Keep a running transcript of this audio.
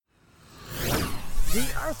The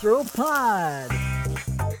Arthropod.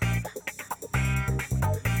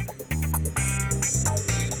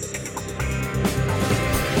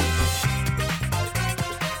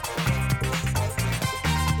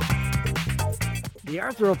 The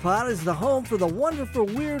Arthropod is the home for the wonderful,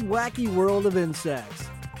 weird, wacky world of insects.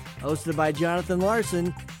 Hosted by Jonathan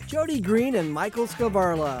Larson, Jody Green, and Michael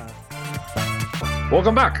Scavarla.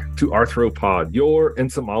 Welcome back to Arthropod, your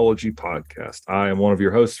entomology podcast. I am one of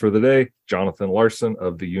your hosts for the day, Jonathan Larson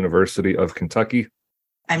of the University of Kentucky.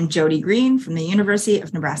 I'm Jody Green from the University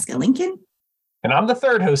of Nebraska-Lincoln. And I'm the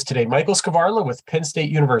third host today, Michael Scavarla with Penn State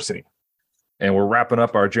University. And we're wrapping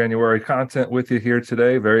up our January content with you here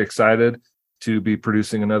today. Very excited to be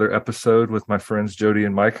producing another episode with my friends Jody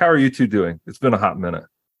and Mike. How are you two doing? It's been a hot minute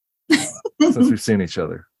since we've seen each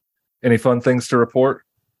other. Any fun things to report?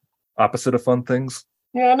 Opposite of fun things?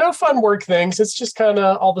 Yeah, no fun work things. It's just kind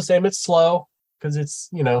of all the same. It's slow because it's,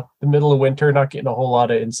 the middle of winter, not getting a whole lot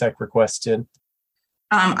of insect requests in.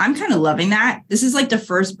 I'm kind of loving that. This is like the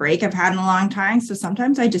first break I've had in a long time. So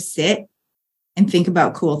sometimes I just sit and think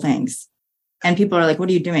about cool things. And people are like, what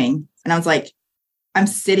are you doing? And I was like, I'm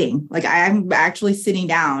sitting. Like I'm actually sitting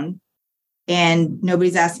down and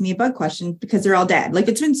nobody's asking me a bug question because they're all dead. Like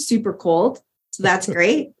it's been super cold. So that's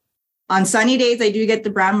great. On sunny days, I do get the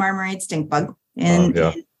brown marmorated stink bug and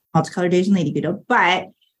multicolored Asian lady beetle. But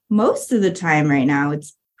most of the time right now,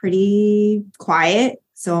 it's pretty quiet.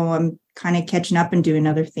 So I'm kind of catching up and doing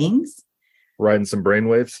other things. Riding some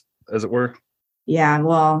brainwaves, as it were. Yeah,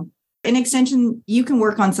 well, in extension, you can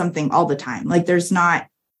work on something all the time. Like there's not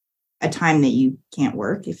a time that you can't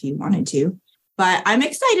work if you wanted to. But I'm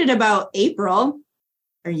excited about April.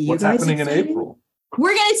 Are you What's guys happening excited? in April?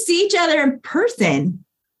 We're going to see each other in person.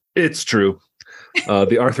 It's true.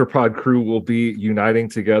 The Arthropod crew will be uniting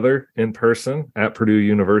together in person at Purdue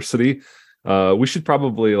University. We should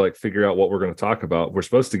probably figure out what we're going to talk about. We're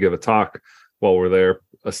supposed to give a talk while we're there,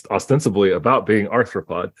 ostensibly about being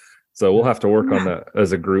Arthropod. So we'll have to work on that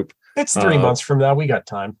as a group. It's 3 months from now. We got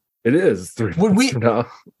time. It is 3 months from now.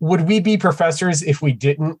 Would we be professors if we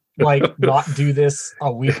didn't not do this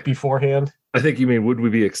a week beforehand? I think you mean, would we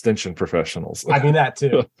be extension professionals? I mean that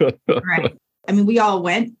too. Right. I mean, we all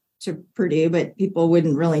went to Purdue, but people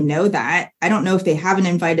wouldn't really know that. I don't know if they haven't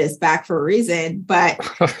invited us back for a reason, but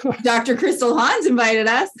Dr. Crystal Hans invited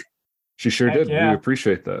us. She sure did. Yeah. We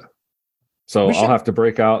appreciate that. So I'll have to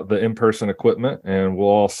break out the in-person equipment and we'll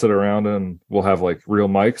all sit around and we'll have real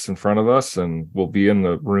mics in front of us and we'll be in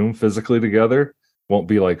the room physically together. Won't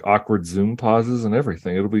be awkward Zoom pauses and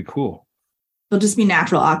everything. It'll be cool. It'll just be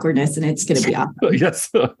natural awkwardness and it's going to be awesome. Yes.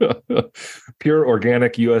 Pure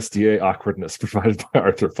organic USDA awkwardness provided by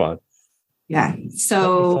Arthropod. Yeah.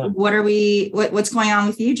 So what's going on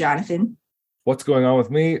with you, Jonathan? What's going on with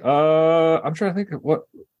me? I'm trying to think of what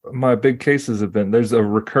my big cases have been. There's a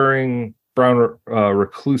recurring brown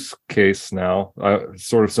recluse case now,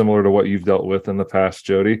 sort of similar to what you've dealt with in the past,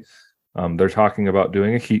 Jody. They're talking about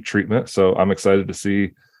doing a heat treatment. So I'm excited to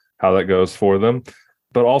see how that goes for them.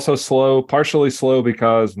 But also partially slow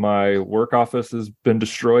because my work office has been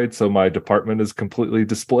destroyed. So my department is completely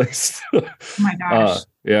displaced. Oh my gosh.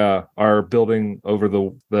 Yeah. Our building over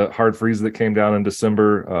the hard freeze that came down in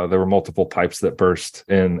December, there were multiple pipes that burst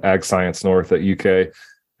in Ag Science North at UK.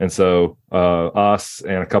 And so us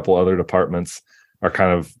and a couple other departments are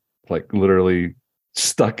kind of literally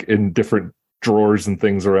stuck in different drawers and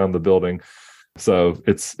things around the building. So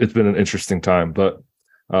it's been an interesting time, but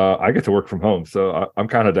I get to work from home, so I'm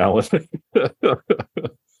kind of down with it.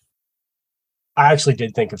 I actually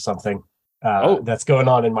did think of something that's going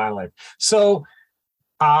on in my life. So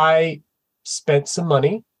I spent some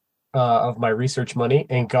money of my research money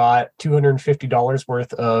and got $250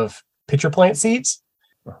 worth of pitcher plant seeds.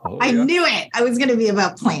 Oh, I knew it. I was going to be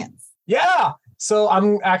about plants. Yeah. So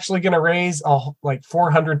I'm actually going to raise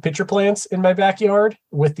 400 pitcher plants in my backyard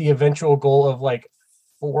with the eventual goal of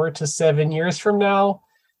 4 to 7 years from now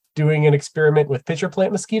doing an experiment with pitcher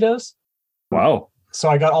plant mosquitoes. Wow. So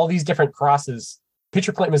I got all these different crosses.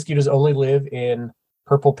 Pitcher plant mosquitoes only live in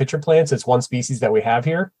purple pitcher plants. It's one species that we have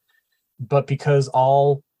here. But because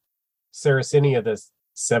all Sarracenia, the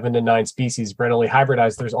 7 to 9 species readily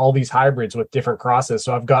hybridized, there's all these hybrids with different crosses.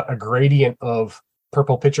 So I've got a gradient of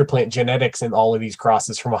purple pitcher plant genetics in all of these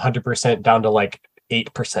crosses from 100% down to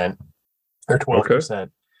 8% or 12%.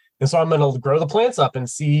 Okay. And so I'm going to grow the plants up and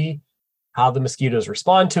see how the mosquitoes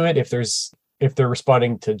respond to it. If they're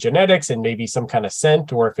responding to genetics and maybe some kind of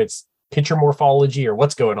scent, or if it's pitcher morphology or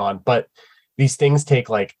what's going on. But these things take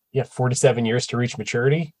 47 years to reach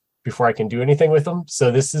maturity before I can do anything with them. So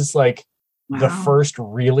this is the first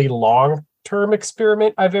really long-term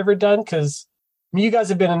experiment I've ever done. Cause you guys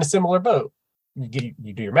have been in a similar boat.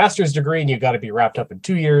 you do your master's degree and you got to be wrapped up in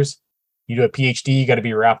 2 years. You do a PhD, you got to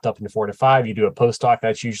be wrapped up in 4 to 5. You do a postdoc,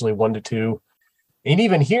 that's usually 1 to 2. And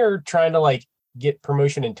even here, trying to like get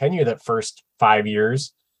promotion and tenure that first 5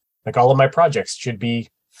 years, like all of my projects should be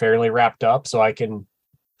fairly wrapped up so I can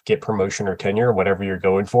get promotion or tenure, whatever you're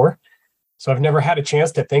going for. So I've never had a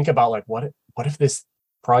chance to think about like, what if this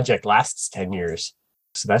project lasts 10 years?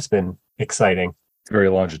 So that's been exciting. It's very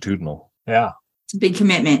longitudinal. Yeah. It's a big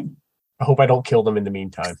commitment. I hope I don't kill them in the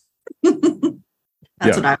meantime.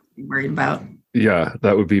 That's what I would be worried about. Yeah,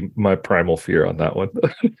 that would be my primal fear on that one.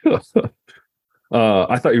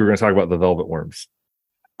 I thought you were going to talk about the velvet worms.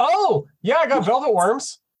 Oh, yeah, I got velvet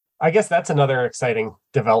worms. I guess that's another exciting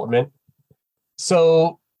development.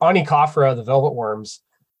 So Onychophora, the velvet worms,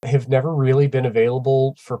 have never really been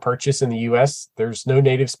available for purchase in the US. There's no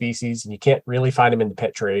native species, and you can't really find them in the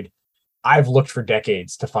pet trade. I've looked for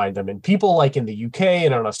decades to find them, and people like in the UK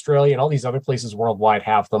and in Australia and all these other places worldwide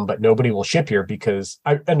have them, but nobody will ship here because,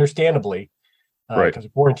 understandably, because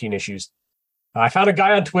of quarantine issues. I found a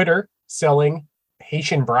guy on Twitter selling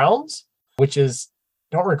Haitian browns, which is,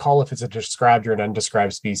 don't recall if it's a described or an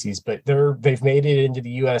undescribed species, but they've made it into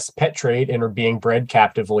the US pet trade and are being bred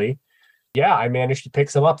captively. Yeah, I managed to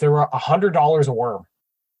pick some up. They were $100 a worm.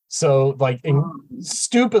 So like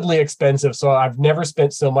stupidly expensive. So I've never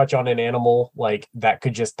spent so much on an animal like that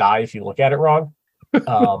could just die if you look at it wrong.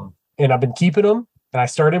 And I've been keeping them. And I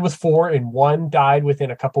started with 4 and 1 died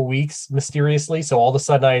within a couple weeks mysteriously. So all of a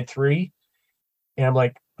sudden I had 3. And I'm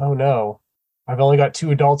like, oh no, I've only got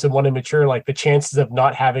 2 adults and 1 immature. Like the chances of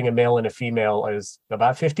not having a male and a female is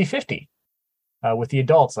about 50-50 with the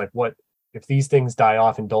adults. Like what if these things die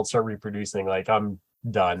off and don't start reproducing? Like I'm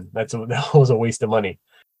done. That was a waste of money.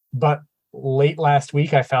 But late last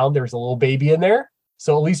week, I found there's a little baby in there.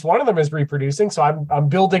 So at least one of them is reproducing. So I'm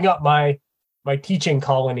building up my teaching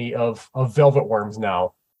colony of velvet worms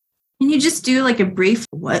now. Can you just do like a brief,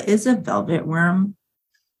 what is a velvet worm?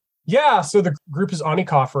 Yeah. So the group is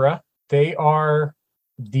Onychophora. They are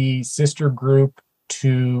the sister group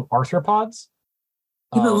to arthropods.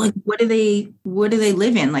 Yeah, but like, what do they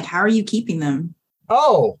live in? Like, how are you keeping them?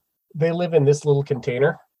 Oh, they live in this little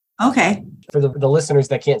container. Okay. For the listeners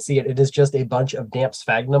that can't see it, it is just a bunch of damp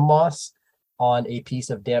sphagnum moss on a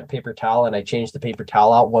piece of damp paper towel. And I change the paper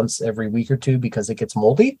towel out once every week or 2 because it gets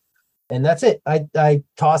moldy. And that's it. I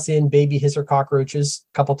toss in baby hisser cockroaches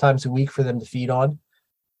a couple times a week for them to feed on.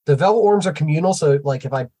 The velvet worms are communal. So like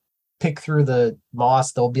if I pick through the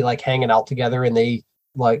moss, they'll be like hanging out together and they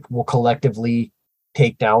like will collectively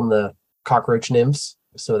take down the cockroach nymphs.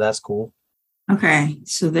 So that's cool. Okay.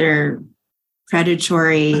 So they're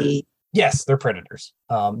predatory. Yes, they're predators.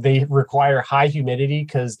 They require high humidity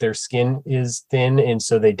because their skin is thin, and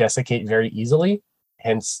so they desiccate very easily.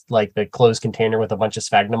 Hence, like the closed container with a bunch of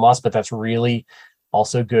sphagnum moss. But that's really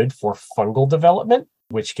also good for fungal development,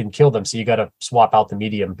 which can kill them. So you got to swap out the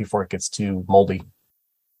medium before it gets too moldy.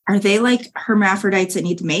 Are they like hermaphrodites that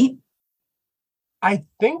need to mate? I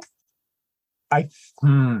think. That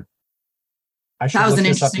was an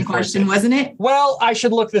interesting question, wasn't it? Well, I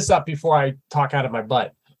should look this up before I talk out of my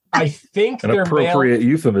butt. I think An they're appropriate male.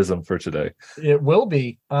 euphemism for today. It will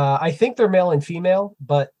be. I think they're male and female,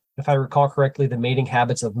 but if I recall correctly, the mating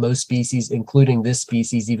habits of most species, including this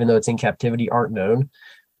species, even though it's in captivity, aren't known.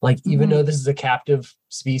 Like, even though this is a captive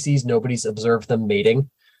species, nobody's observed them mating.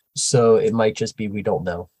 So it might just be we don't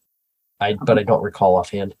know. But I don't recall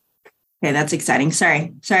offhand. Okay, that's exciting.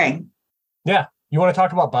 Sorry. Yeah. You want to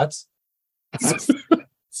talk about butts?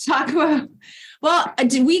 Let's talk about, well,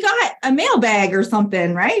 we got a mailbag or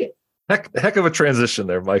something, right? Heck of a transition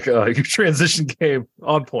there, Mike. Your transition came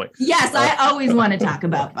on point. Yes, I always want to talk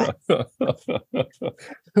about butts.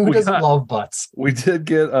 Who doesn't love butts? We did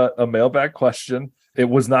get a mailbag question. It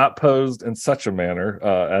was not posed in such a manner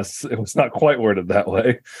as it was not quite worded that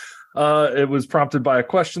way. It was prompted by a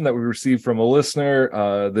question that we received from a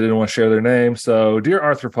listener. They didn't want to share their name. So, dear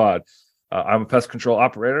Arthropod, I'm a pest control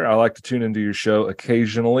operator. I like to tune into your show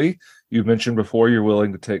occasionally. You've mentioned before you're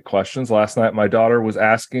willing to take questions. Last night, my daughter was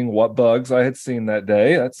asking what bugs I had seen that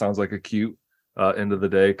day. That sounds like a cute end of the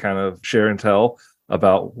day kind of share and tell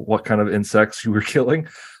about what kind of insects you were killing.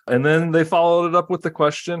 And then they followed it up with the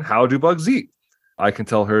question, how do bugs eat? I can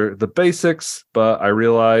tell her the basics, but I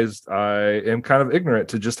realized I am kind of ignorant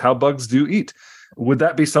to just how bugs do eat. Would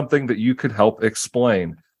that be something that you could help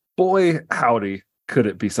explain? Boy, howdy, could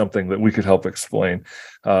it be something that we could help explain?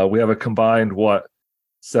 We have a combined,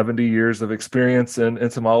 70 years of experience in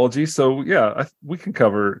entomology. So yeah, we can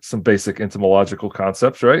cover some basic entomological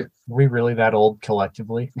concepts, right? Are we really that old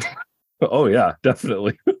collectively? Oh yeah,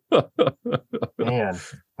 definitely. Man,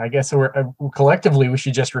 I guess we're collectively, we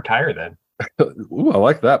should just retire then. Ooh, I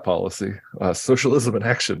like that policy. Socialism in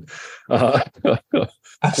action.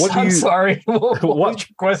 I'm sorry. What was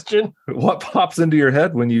your question? What pops into your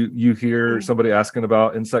head when you hear somebody asking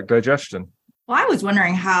about insect digestion? Well, I was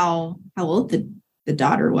wondering how old the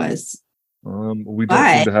daughter was. We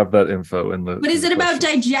don't seem to have that info in the. But is it about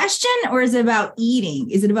digestion or is it about eating?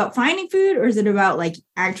 Is it about finding food or is it about like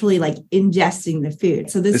actually like ingesting the food?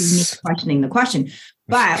 So this is me questioning the question.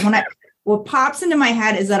 But what pops into my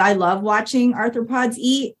head is that I love watching arthropods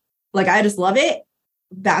eat. Like I just love it.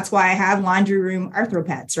 That's why I have laundry room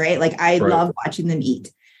arthropods, right? Like I love watching them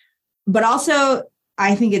eat. But also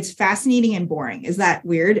I think it's fascinating and boring. Is that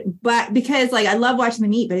weird? But because like I love watching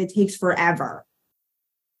them eat, but it takes forever.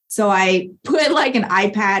 So I put like an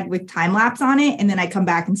iPad with time lapse on it and then I come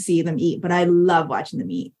back and see them eat. But I love watching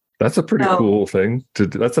them eat. That's a pretty cool thing to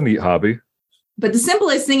do. That's a neat hobby. But the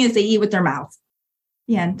simplest thing is they eat with their mouth.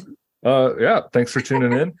 The end. Yeah. Thanks for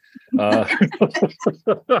tuning in. And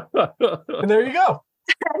there you go.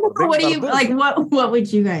 What do you like? What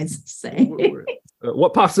would you guys say?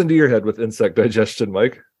 What pops into your head with insect digestion,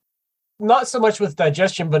 Mike? Not so much with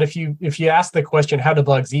digestion, but if you ask the question, how do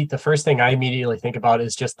bugs eat? The first thing I immediately think about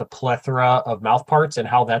is just the plethora of mouth parts and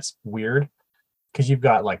how that's weird. Because you've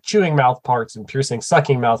got like chewing mouth parts and piercing,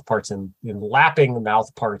 sucking mouth parts and lapping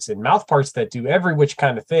mouth parts and mouth parts that do every which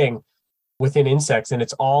kind of thing within insects. And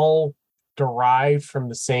it's all derived from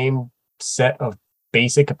the same set of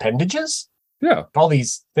basic appendages. Yeah. All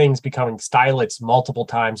these things becoming stylets multiple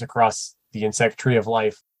times across the insect tree of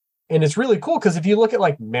life. And it's really cool because if you look at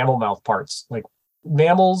like mammal mouth parts, like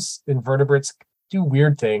mammals, invertebrates do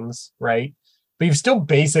weird things, right? But you've still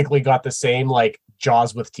basically got the same like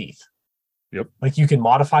jaws with teeth. Yep. Like you can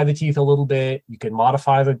modify the teeth a little bit, you can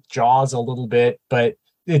modify the jaws a little bit, but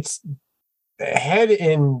it's head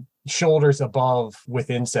and shoulders above with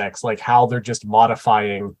insects, like how they're just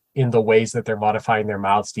modifying in the ways that they're modifying their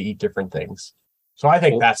mouths to eat different things. So I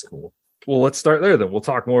think that's cool. Well, let's start there then. We'll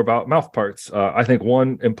talk more about mouth parts. I think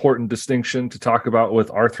one important distinction to talk about with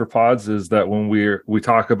arthropods is that when we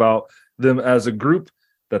talk about them as a group,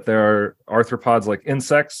 that there are arthropods like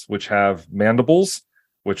insects, which have mandibles,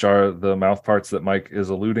 which are the mouth parts that Mike is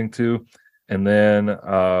alluding to. And then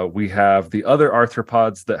we have the other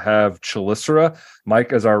arthropods that have chelicera.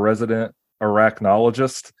 Mike, as our resident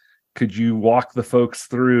arachnologist, could you walk the folks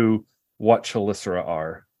through what chelicera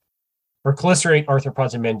are? Or chelicerate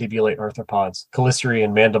arthropods and mandibulate arthropods. Chelicerate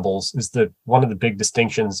and mandibles is one of the big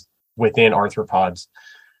distinctions within arthropods.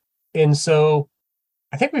 And so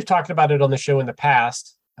I think we've talked about it on the show in the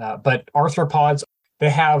past, but arthropods,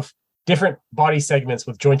 they have different body segments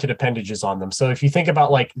with jointed appendages on them. So if you think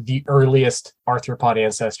about like the earliest arthropod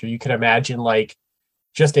ancestor, you can imagine like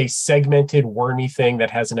just a segmented wormy thing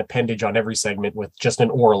that has an appendage on every segment with just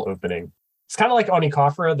an oral opening. It's kind of like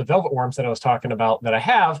Onychophora, the velvet worms that I was talking about that I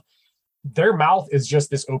have. Their mouth is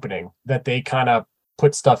just this opening that they kind of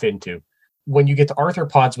put stuff into. When you get to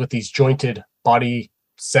arthropods with these jointed body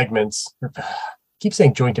segments, keep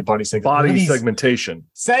saying jointed body segments. Body segmentation.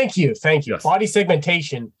 Thank you. Yes. Body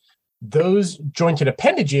segmentation. Those jointed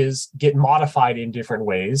appendages get modified in different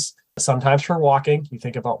ways. Sometimes for walking, you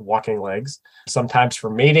think about walking legs. Sometimes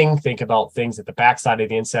for mating, think about things at the backside of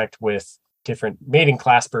the insect with different mating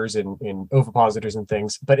claspers and ovipositors and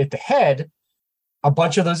things. But at the head, a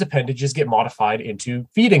bunch of those appendages get modified into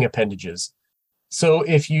feeding appendages. So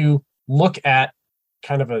if you look at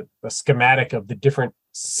kind of a schematic of the different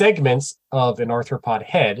segments of an arthropod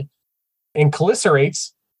head, in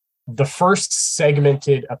chelicerates, the first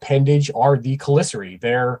segmented appendage are the chelicerae.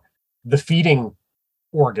 They're the feeding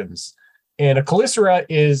organs. And a chelicera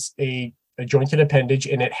is a jointed appendage,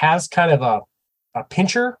 and it has kind of a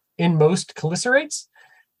pincher in most chelicerates.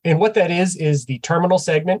 And what that is the terminal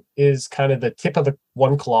segment is kind of the tip of the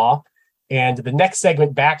one claw, and the next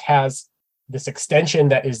segment back has this extension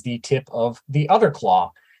that is the tip of the other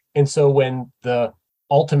claw. And so when the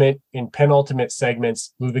ultimate and penultimate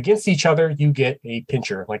segments move against each other, you get a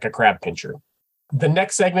pincher, like a crab pincher. The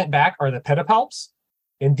next segment back are the pedipalps,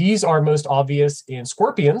 and these are most obvious in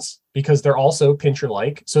scorpions because they're also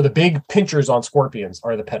pincher-like. So the big pinchers on scorpions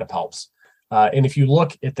are the pedipalps. And if you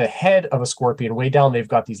look at the head of a scorpion, way down, they've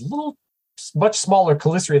got these little, much smaller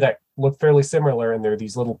chelicerae that look fairly similar, and they're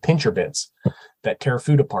these little pincher bits that tear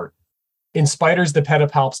food apart. In spiders, the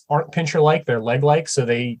pedipalps aren't pincher-like, they're leg-like, so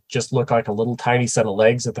they just look like a little tiny set of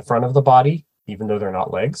legs at the front of the body, even though they're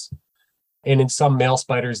not legs. And in some male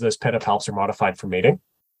spiders, those pedipalps are modified for mating.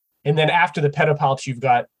 And then after the pedipalps, you've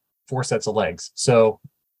got 4 sets of legs. So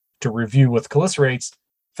to review with chelicerates,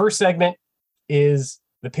 first segment is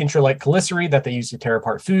the pincher-like chelicerae that they use to tear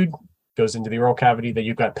apart food, goes into the oral cavity. Then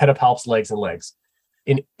you've got pedipalps, legs, and legs.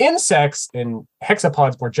 In insects and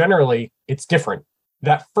hexapods more generally, it's different.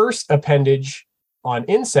 That first appendage on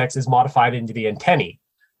insects is modified into the antennae,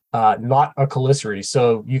 not a chelicerae.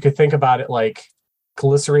 So you could think about it like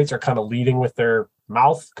chelicerates are kind of leading with their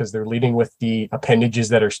mouth because they're leading with the appendages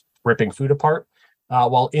that are ripping food apart,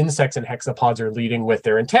 while insects and hexapods are leading with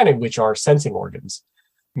their antennae, which are sensing organs.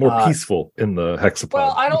 More peaceful in the hexapod.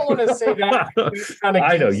 Well, I don't want to say that.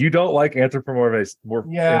 I know you don't like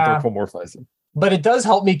anthropomorphizing. But it does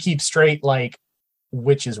help me keep straight, like,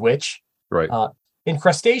 which is which. Right. In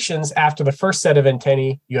crustaceans, after the first set of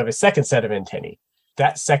antennae, you have a second set of antennae.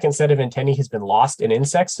 That second set of antennae has been lost in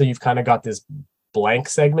insects, so you've kind of got this blank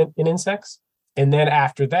segment in insects. And then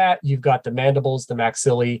after that, you've got the mandibles, the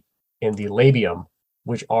maxillae, and the labium,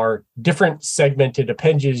 which are different segmented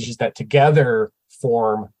appendages that together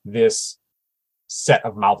form this set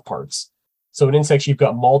of mouth parts. So in insects, you've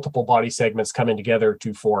got multiple body segments coming together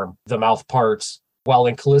to form the mouth parts, while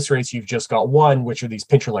in chelicerates, you've just got one, which are these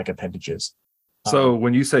pincer-like appendages. So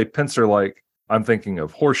when you say pincer-like, I'm thinking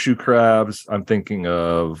of horseshoe crabs. I'm thinking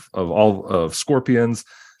of scorpions.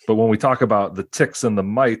 But when we talk about the ticks and the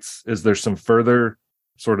mites, is there some further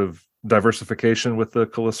sort of diversification with the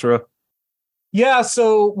chelicera? Yeah,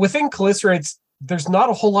 so within chelicerates, there's not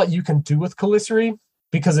a whole lot you can do with chelicerae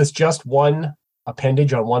because it's just one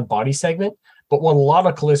appendage on one body segment. But what a lot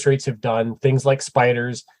of chelicerates have done, things like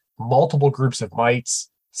spiders, multiple groups of mites,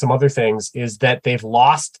 some other things, is that they've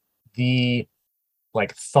lost the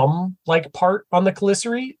like thumb-like part on the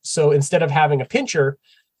chelicerae. So instead of having a pincher,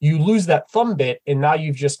 you lose that thumb bit, and now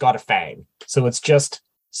you've just got a fang. So it's just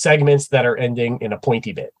segments that are ending in a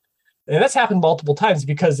pointy bit. And that's happened multiple times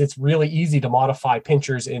because it's really easy to modify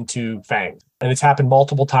pinchers into fangs. And it's happened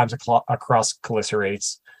multiple times across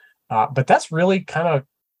chelicerates. But that's really kind of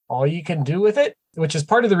all you can do with it, which is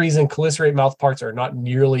part of the reason chelicerate mouthparts are not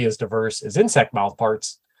nearly as diverse as insect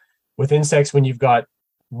mouthparts. With insects, when you've got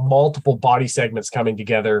multiple body segments coming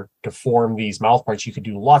together to form these mouthparts, you could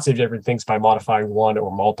do lots of different things by modifying one or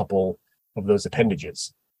multiple of those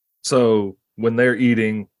appendages. So when they're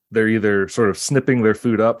eating, they're either sort of snipping their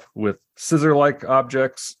food up with scissor-like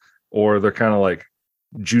objects, or they're kind of like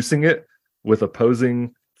juicing it with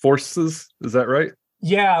opposing forces. Is that right?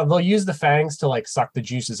 Yeah, they'll use the fangs to like suck the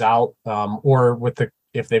juices out, or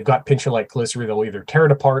if they've got pincher-like chelicerae, they'll either tear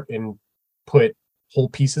it apart and put whole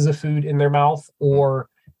pieces of food in their mouth, or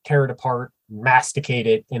tear it apart, masticate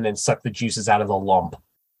it, and then suck the juices out of the lump.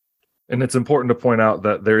 And it's important to point out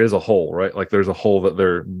that there is a hole, right? Like there's a hole that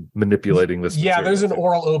they're manipulating this. Yeah, there's an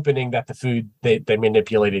oral opening that the food they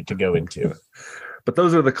manipulated to go into. But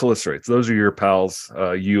those are the chelicerates. Those are your pals,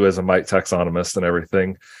 you as a mite taxonomist and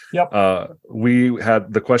everything. Yep. We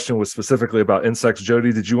had the question was specifically about insects.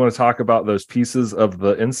 Jody, did you want to talk about those pieces of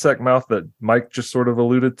the insect mouth that Mike just sort of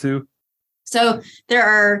alluded to? So there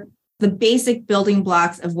are the basic building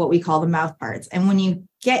blocks of what we call the mouth parts. And when you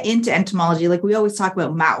get into entomology, like we always talk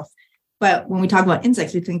about mouth, but when we talk about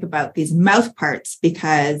insects, we think about these mouth parts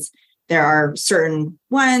because there are certain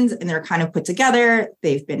ones and they're kind of put together.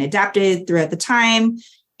 They've been adapted throughout the time.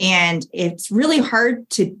 And it's really hard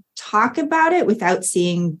to talk about it without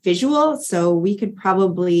seeing visual. So we could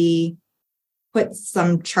probably put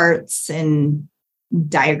some charts and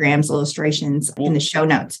diagrams, illustrations in the show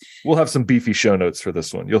notes. We'll have some beefy show notes for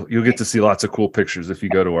this one. You'll get to see lots of cool pictures if you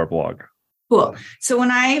go to our blog. Cool. So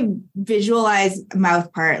when I visualize a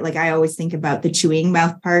mouth part, like I always think about the chewing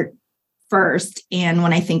mouth part first. And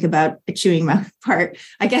when I think about a chewing mouth part,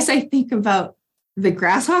 I guess I think about the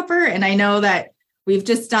grasshopper. And I know that we've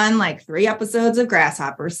just done like 3 episodes of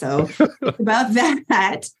grasshopper. So think about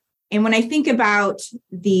that. And when I think about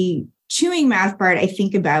the chewing mouth part, I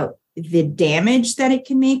think about the damage that it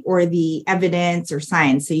can make or the evidence or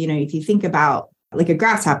signs. So, if you think about like a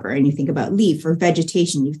grasshopper and you think about leaf or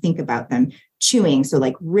vegetation, you think about them chewing. So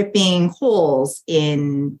like ripping holes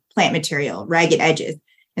in plant material, ragged edges.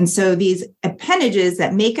 And so these appendages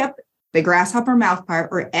that make up the grasshopper mouthpart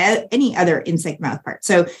or any other insect mouthpart.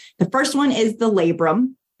 So the first one is the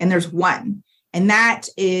labrum, and there's one. And that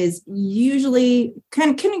is usually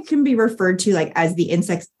can be referred to like as the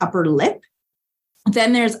insect's upper lip.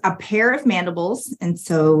 Then there's a pair of mandibles. And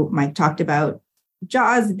so Mike talked about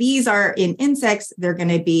jaws. These are in insects, they're going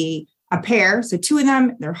to be a pair. So 2 of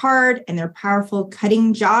them, they're hard and they're powerful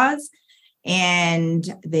cutting jaws. And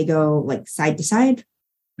they go like side to side.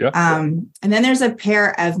 Yeah. And then there's a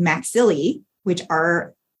pair of maxillae, which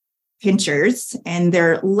are pinchers, and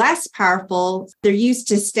they're less powerful. They're used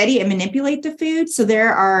to steady and manipulate the food. So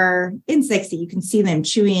there are insects that you can see them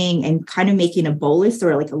chewing and kind of making a bolus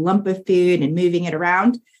or like a lump of food and moving it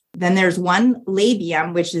around. Then there's one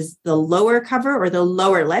labium, which is the lower cover or the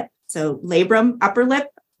lower lip. So labrum, upper lip,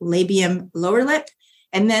 labium, lower lip.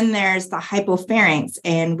 And then there's the hypopharynx.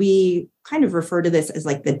 And we kind of refer to this as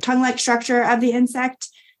like the tongue-like structure of the insect.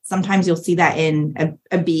 Sometimes you'll see that in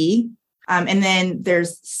a bee. And then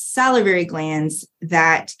there's salivary glands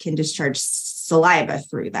that can discharge saliva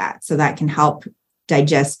through that. So that can help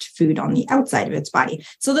digest food on the outside of its body.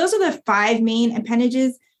 So those are the 5 main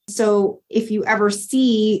appendages. So if you ever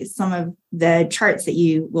see some of the charts that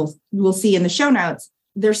you will see in the show notes,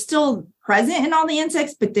 they're still present in all the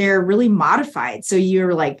insects, but they're really modified. So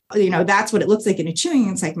you're like, that's what it looks like in a chewing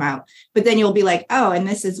insect mouth. But then you'll be like, oh, and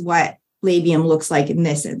this is what labium looks like in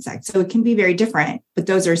this insect. So it can be very different, but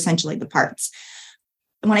those are essentially the parts.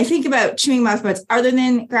 And when I think about chewing mouthparts, other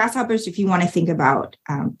than grasshoppers, if you want to think about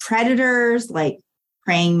predators like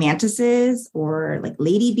praying mantises or like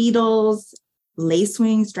lady beetles,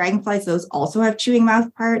 lacewings, dragonflies, those also have chewing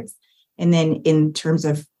mouthparts. And then in terms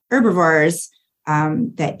of herbivores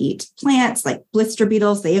that eat plants like blister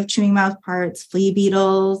beetles, they have chewing mouthparts, flea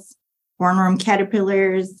beetles, hornworm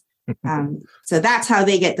caterpillars. So that's how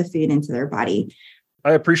they get the food into their body.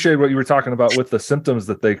 I appreciate what you were talking about with the symptoms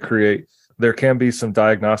that they create. There can be some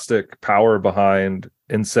diagnostic power behind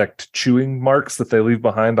insect chewing marks that they leave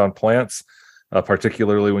behind on plants,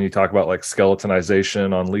 particularly when you talk about like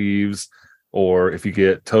skeletonization on leaves, or if you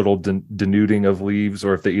get total denuding of leaves,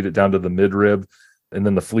 or if they eat it down to the midrib. And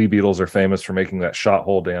then the flea beetles are famous for making that shot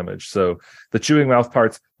hole damage. So the chewing mouth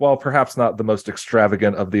parts, while perhaps not the most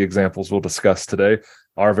extravagant of the examples we'll discuss today,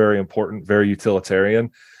 are very important, very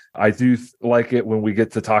utilitarian. I do like it when we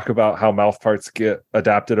get to talk about how mouth parts get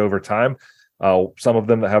adapted over time. Some of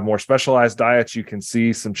them that have more specialized diets, you can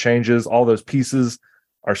see some changes. All those pieces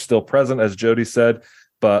are still present, as Jody said.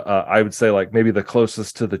 But I would say like maybe the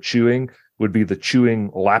closest to the chewing would be the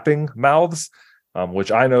chewing lapping mouths,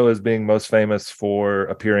 which I know as being most famous for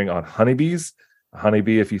appearing on honeybees.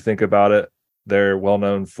 Honeybee, if you think about it, they're well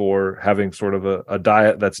known for having sort of a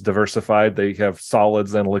diet that's diversified. They have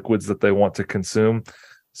solids and liquids that they want to consume.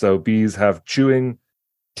 So bees have chewing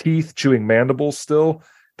teeth, chewing mandibles still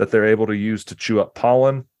that they're able to use to chew up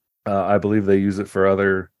pollen. I believe they use it for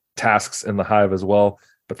other tasks in the hive as well,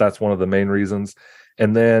 but that's one of the main reasons.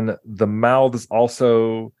 And then the mouths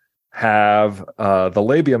also have, the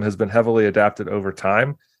labium has been heavily adapted over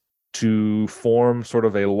time to form sort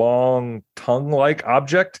of a long tongue-like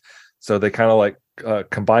object. So they kind of like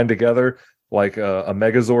combine together like a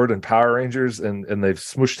Megazord and Power Rangers, and they've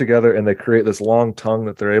smooshed together and they create this long tongue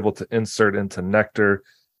that they're able to insert into nectar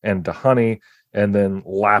and to honey and then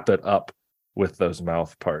lap it up with those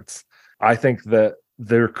mouth parts. I think that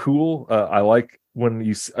they're cool. I like when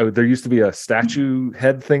there used to be a statue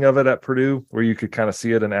head thing of it at Purdue where you could kind of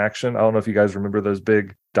see it in action. I don't know if you guys remember those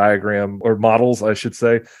big diagram or models, I should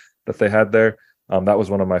say, that they had there. That was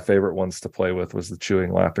one of my favorite ones to play with, was the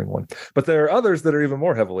chewing lapping one. But there are others that are even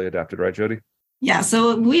more heavily adapted, right, Jody? Yeah.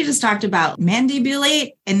 So we just talked about mandibulate,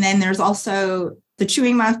 and then there's also the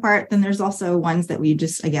chewing mouth part. Then there's also ones that we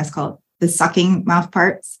just, I guess, call the sucking mouth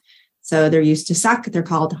parts. So they're used to suck. They're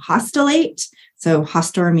called hostulate. So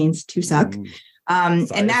hostor means to suck.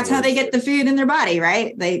 And that's how they get the food in their body,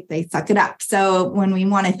 right? They suck it up. So when we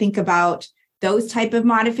want to think about those type of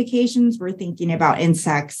modifications, we're thinking about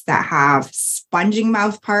insects that have sponging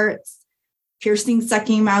mouth parts, piercing,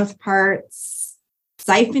 sucking mouth parts,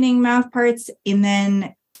 siphoning mouth parts, and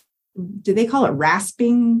then do they call it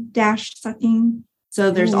rasping dash sucking?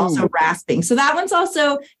 So there's also rasping. So that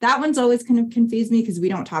one's always kind of confused me because we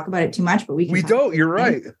don't talk about it too much, but you're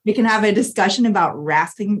right. We can have a discussion about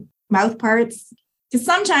rasping mouth parts. Because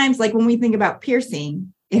sometimes, like when we think about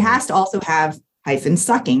piercing, it has to also have hyphen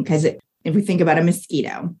sucking, because if we think about a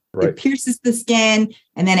mosquito, It pierces the skin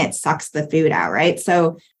and then it sucks the food out, right?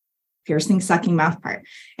 So piercing, sucking mouth part.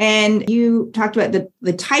 And you talked about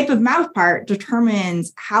the type of mouth part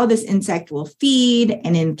determines how this insect will feed.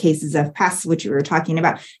 And in cases of pests, which we were talking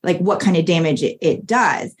about, like what kind of damage it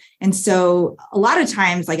does. And so a lot of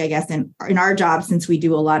times, like I guess in our job, since we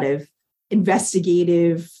do a lot of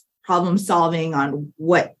investigative problem solving on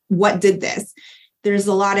what did this, there's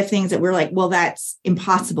a lot of things that we're like, well, that's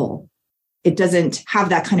impossible. It doesn't have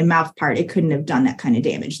that kind of mouth part. It couldn't have done that kind of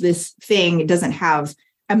damage. This thing doesn't have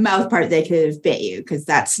a mouth part that could have bit you, because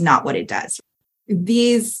that's not what it does.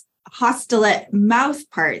 These hostulate mouth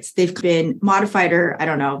parts, they've been modified, or I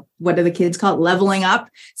don't know, what do the kids call it, leveling up,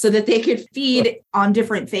 so that they could feed on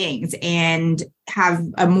different things and have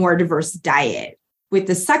a more diverse diet. With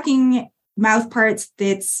the sucking mouth parts,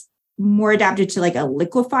 that's more adapted to like a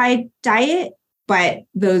liquefied diet, but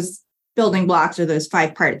those building blocks, or those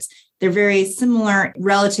 5 parts, they're very similar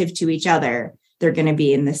relative to each other. They're going to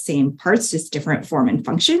be in the same parts, just different form and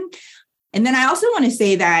function. And then I also want to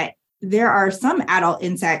say that there are some adult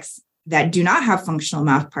insects that do not have functional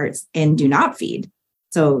mouth parts and do not feed.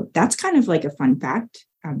 So that's kind of like a fun fact.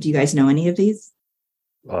 Do you guys know any of these?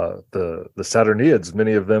 The Saturniids,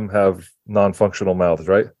 many of them have non-functional mouths,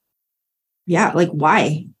 right? Yeah, like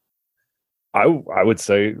why? I would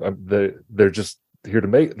say they're just here to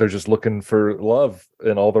mate. They're just looking for love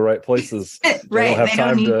in all the right places. Right. They don't have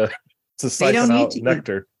time to siphon out to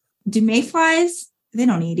nectar. Do mayflies? They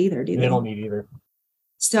don't eat either, do they? They don't eat either.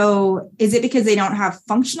 So is it because they don't have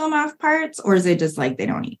functional mouth parts, or is it just like they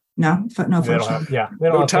don't eat? No functional. They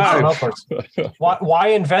don't have functional mouth parts. Why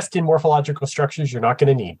invest in morphological structures you're not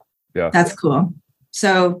going to need? Yeah, that's cool.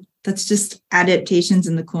 So that's just adaptations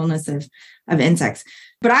and the coolness of insects.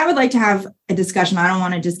 But I would like to have a discussion. I don't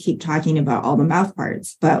want to just keep talking about all the mouth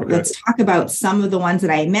parts, but let's talk about some of the ones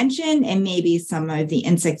that I mentioned and maybe some of the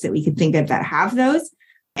insects that we could think of that have those.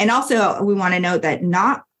 And also, we want to note that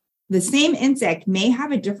not the same insect may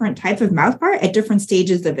have a different type of mouth part at different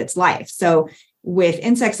stages of its life. So with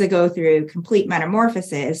insects that go through complete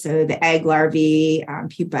metamorphosis, so the egg, larvae,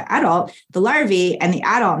 pupa, adult, the larvae and the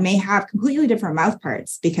adult may have completely different mouth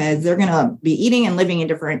parts because they're going to be eating and living in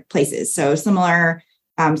different places. So similar,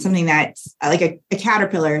 something that's like a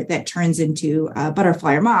caterpillar that turns into a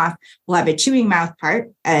butterfly or moth will have a chewing mouth part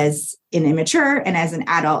as an immature, and as an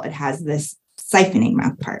adult, it has this siphoning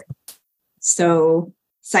mouth part. So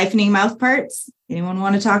siphoning mouth parts, anyone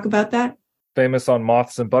want to talk about that? Famous on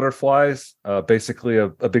moths and butterflies, basically a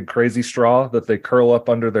big crazy straw that they curl up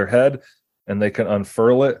under their head, and they can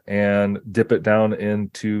unfurl it and dip it down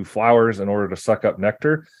into flowers in order to suck up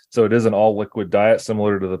nectar. So it is an all liquid diet,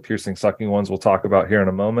 similar to the piercing sucking ones we'll talk about here in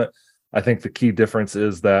a moment. I think the key difference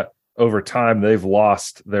is that over time they've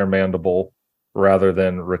lost their mandible rather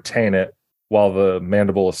than retain it, while the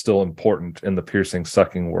mandible is still important in the piercing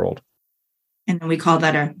sucking world. And then we call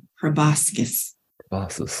that a proboscis.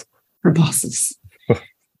 Proboscis.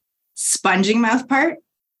 Sponging mouth part.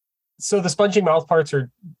 So the sponging mouth parts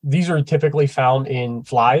are typically found in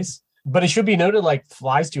flies, but it should be noted, like,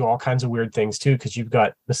 flies do all kinds of weird things too, because you've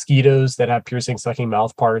got mosquitoes that have piercing sucking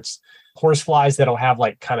mouth parts, horse flies that'll have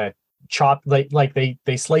like kind of chop, like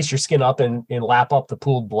they slice your skin up and lap up the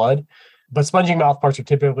pooled blood. But sponging mouth parts are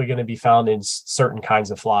typically going to be found in certain kinds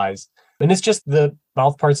of flies. And it's just the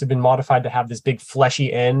mouth parts have been modified to have this big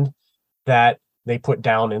fleshy end that they put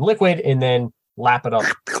down in liquid and then lap it up,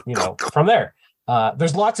 from there.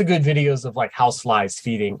 There's lots of good videos of like houseflies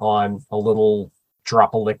feeding on a little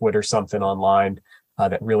drop of liquid or something online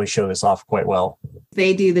that really show this off quite well.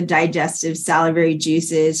 They do the digestive salivary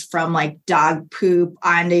juices from like dog poop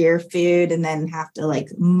onto your food and then have to like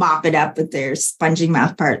mop it up with their sponging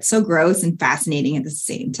mouth part. So gross and fascinating at the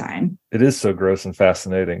same time. It is so gross and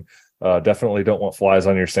fascinating. Definitely don't want flies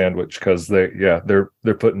on your sandwich because they're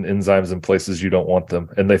putting enzymes in places you don't want them,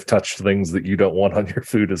 and they've touched things that you don't want on your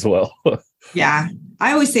food as well. Yeah.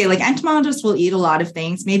 I always say like entomologists will eat a lot of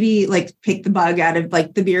things, maybe like pick the bug out of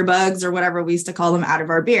like the beer bugs or whatever we used to call them out of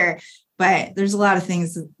our beer. But there's a lot of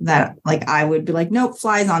things that like I would be like, nope,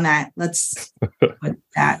 flies on that. Let's put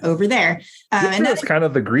that over there. And that's kind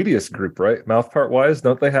of the greediest group, right? Mouth part wise,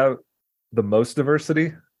 don't they have the most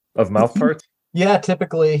diversity of mouth parts? Yeah,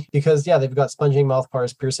 typically, because they've got sponging mouth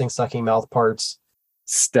parts, piercing, sucking mouth parts,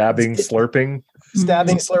 stabbing, slurping.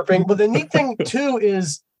 But the neat thing too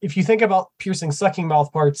is if you think about piercing, sucking mouth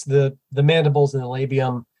parts, the mandibles and the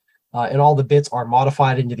labium and all the bits are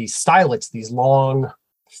modified into these stylets, these long,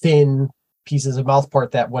 thin pieces of mouth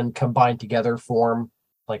part that when combined together form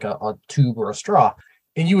like a tube or a straw.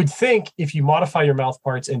 And you would think if you modify your mouth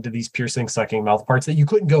parts into these piercing, sucking mouth parts that you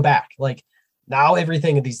couldn't go back. Like, now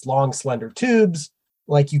everything in these long, slender tubes,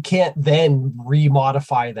 like you can't then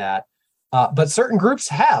remodify that. But certain groups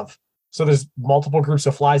have. So there's multiple groups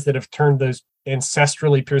of flies that have turned those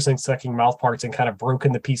ancestrally piercing, sucking mouth parts and kind of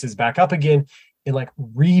broken the pieces back up again and like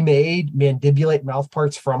remade mandibulate mouth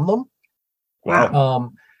parts from them.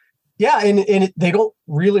 Wow. And they don't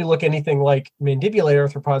really look anything like mandibulate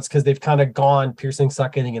arthropods because they've kind of gone piercing,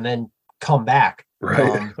 sucking, and then come back.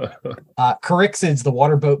 Right. Corixids, the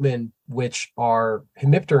water boatmen, which are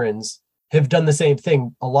hemipterans, have done the same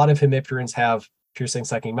thing. A lot of hemipterans have piercing,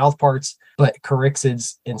 sucking mouth parts, but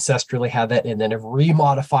corixids ancestrally have that and then have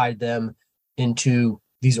remodified them into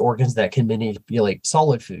these organs that can manipulate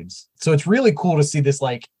solid foods. So it's really cool to see this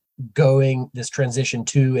this transition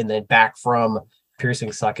to and then back from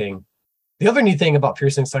piercing, sucking. The other neat thing about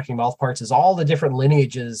piercing, sucking mouth parts is all the different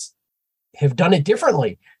lineages have done it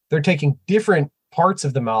differently. They're taking different parts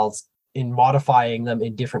of the mouths and modifying them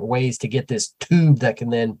in different ways to get this tube that can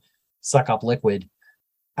then suck up liquid.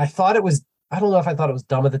 I don't know if I thought it was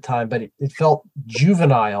dumb at the time, but it felt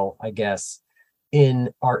juvenile, I guess, in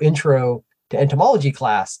our intro to entomology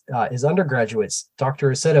class, as undergraduates, Dr.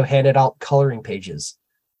 Aceto handed out coloring pages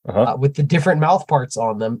with the different mouth parts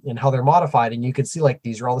on them and how they're modified. And you could see like,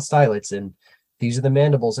 these are all the stylets and these are the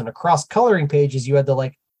mandibles. And across coloring pages, you had the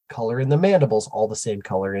like color in the mandibles, all the same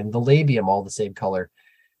color, and the labium, all the same color.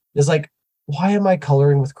 It's like, why am I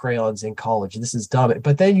coloring with crayons in college? This is dumb.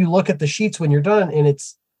 But then you look at the sheets when you're done and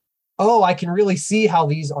it's, oh, I can really see how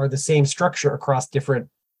these are the same structure across different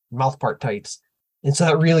mouth part types. And so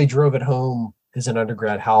that really drove it home as an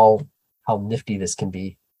undergrad, how nifty this can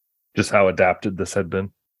be. Just how adapted this had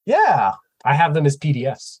been. Yeah. I have them as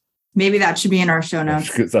PDFs. Maybe that should be in our show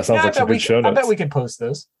notes. That sounds like some good show notes. I bet we could post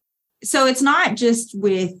those. So it's not just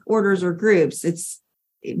with orders or groups.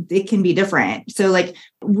 It can be different. So like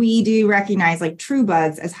we do recognize like true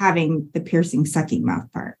bugs as having the piercing sucking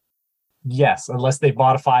mouth part. Yes, unless they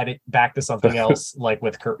modified it back to something else, like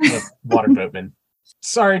with water boatmen.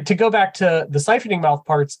 Sorry, to go back to the siphoning mouth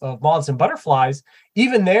parts of moths and butterflies,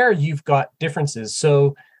 even there you've got differences.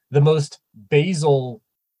 So the most basal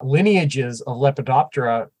lineages of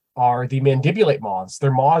Lepidoptera are the mandibulate moths.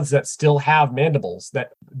 They're moths that still have mandibles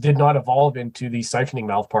that did not evolve into these siphoning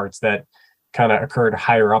mouth parts that kind of occurred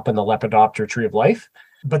higher up in the Lepidoptera tree of life.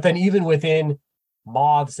 But then even within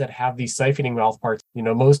moths that have these siphoning mouth parts,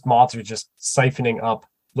 most moths are just siphoning up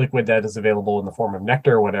liquid that is available in the form of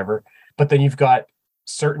nectar or whatever. But then you've got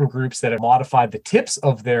certain groups that have modified the tips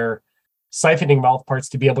of their siphoning mouth parts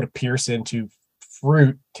to be able to pierce into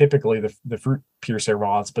fruit, typically the fruit piercer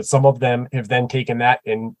moths. But some of them have then taken that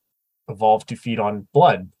and evolved to feed on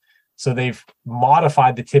blood. So they've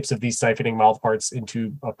modified the tips of these siphoning mouth parts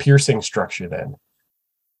into a piercing structure then.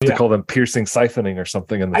 To call them piercing siphoning or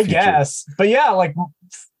something in the future. I guess. But yeah, like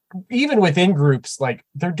even within groups, like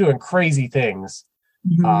they're doing crazy things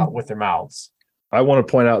with their mouths. I want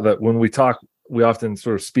to point out that when we talk, we often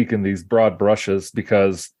sort of speak in these broad brushes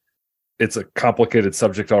because it's a complicated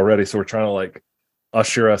subject already. So we're trying to like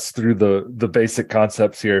usher us through the basic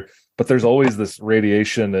concepts here. But there's always this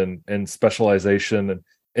radiation and specialization, and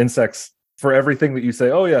insects, for everything that you say,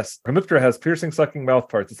 oh yes, Hemiptera has piercing sucking mouth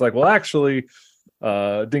parts. It's like, well, actually,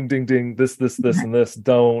 ding, ding, ding, this, and this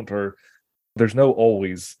don't, or there's no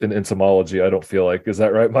always in entomology, I don't feel like. Is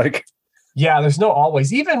that right, Mike? Yeah, there's no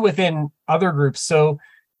always, even within other groups. So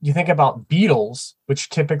you think about beetles, which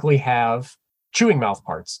typically have chewing mouth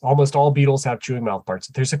parts. Almost all beetles have chewing mouth parts.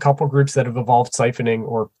 There's a couple groups that have evolved siphoning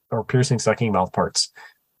or piercing sucking mouth parts,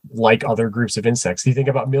 like other groups of insects. You think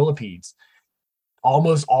about millipedes.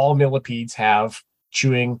 Almost all millipedes have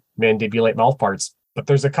chewing mandibulate mouth parts, but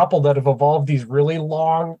there's a couple that have evolved these really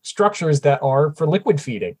long structures that are for liquid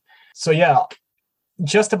feeding. So yeah,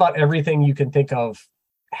 just about everything you can think of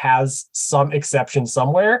has some exception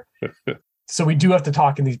somewhere. So we do have to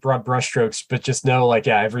talk in these broad brushstrokes, but just know like,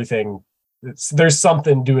 yeah, everything, there's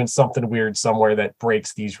something doing something weird somewhere that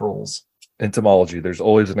breaks these rules. Entomology, there's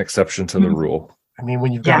always an exception to the rule. I mean,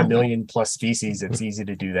 when you've got 1 million plus species, it's easy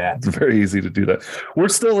to do that. It's very easy to do that. We're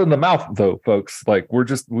still in the mouth though, folks. Like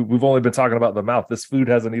we've only been talking about the mouth. This food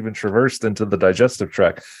hasn't even traversed into the digestive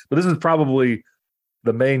tract. But this is probably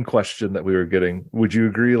the main question that we were getting. Would you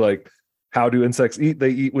agree? Like, how do insects eat? They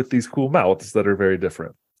eat with these cool mouths that are very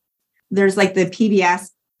different. There's like the PBS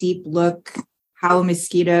deep look, how a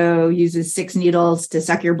mosquito uses 6 needles to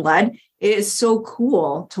suck your blood. It is so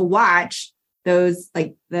cool to watch those,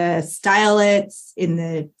 like the stylets in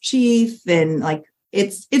the sheath, and like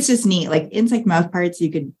it's just neat. Like insect mouth parts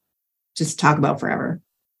you could just talk about forever.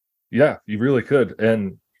 Yeah, you really could.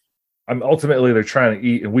 And ultimately they're trying to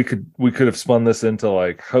eat, and we could have spun this into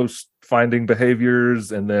like host finding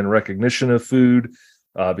behaviors and then recognition of food,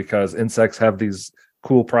 because insects have these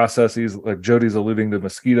cool processes. Like Jody's alluding to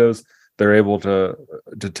mosquitoes, they're able to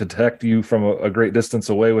detect you from a great distance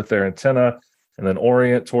away with their antenna, and then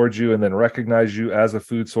orient towards you, and then recognize you as a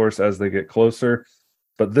food source as they get closer.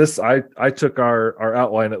 But this, I took our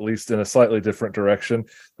outline at least in a slightly different direction.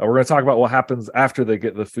 We're going to talk about what happens after they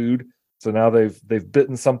get the food. So now they've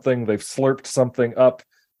bitten something, they've slurped something up,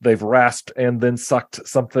 they've rasped and then sucked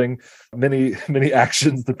something. Many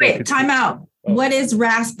actions. Wait, time out. Oh. What is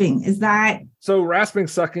rasping? Is that? So rasping,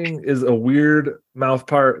 sucking is a weird mouth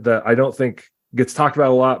part that I don't think gets talked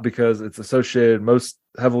about a lot because it's associated most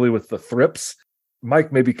heavily with the thrips.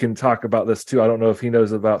 Mike maybe can talk about this too. I don't know if he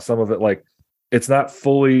knows about some of it. Like, it's not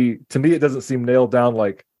fully, to me, it doesn't seem nailed down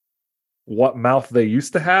like what mouth they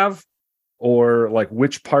used to have or like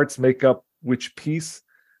which parts make up which piece.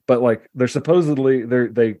 But like they're supposedly,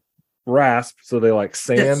 they rasp, so they like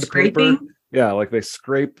sand paper. Yeah, like they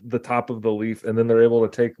scrape the top of the leaf, and then they're able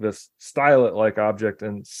to take this stylet-like object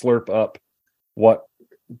and slurp up what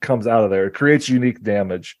comes out of there. It creates unique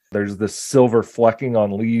damage. There's this silver flecking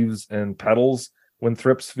on leaves and petals when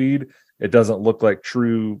thrips feed. It doesn't look like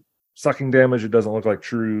true sucking damage. It doesn't look like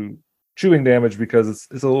true chewing damage because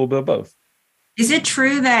it's a little bit of both. Is it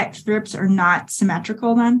true that thrips are not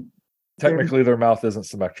symmetrical then? Technically, their mouth isn't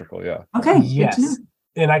symmetrical. Yeah. Okay. Yes.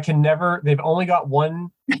 And they've only got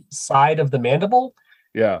one side of the mandible.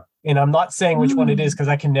 Yeah. And I'm not saying which one it is because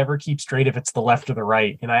I can never keep straight if it's the left or the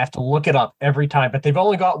right. And I have to look it up every time. But they've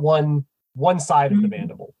only got one side of the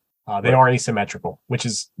mandible. They are asymmetrical, which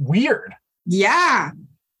is weird. Yeah.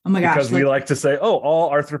 Oh my gosh. Because we like to say,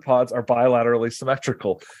 all arthropods are bilaterally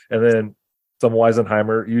symmetrical. And then some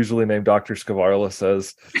Weisenheimer, usually named Dr. Scavarla,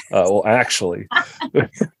 says, well, actually,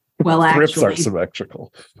 thrips are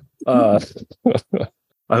symmetrical. I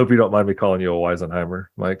hope you don't mind me calling you a Weisenheimer,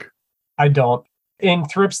 Mike. I don't. In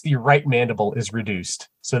thrips, the right mandible is reduced.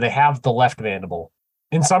 So they have the left mandible.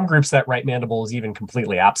 In some groups, that right mandible is even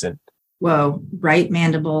completely absent. Whoa, right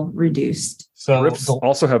mandible reduced. So thrips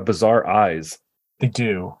also have bizarre eyes. They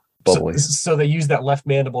do. Bubbly. So they use that left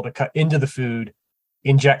mandible to cut into the food,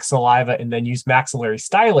 inject saliva, and then use maxillary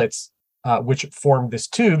stylets, which form this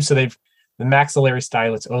tube. So the maxillary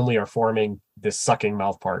stylets only are forming this sucking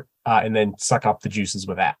mouth part, and then suck up the juices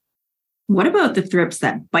with that. What about the thrips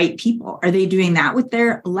that bite people? Are they doing that with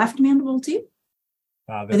their left mandible too?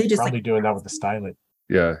 They're probably doing that with the stylet.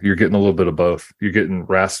 Yeah, you're getting a little bit of both. You're getting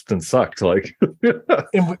rasped and sucked.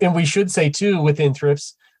 And we should say too, within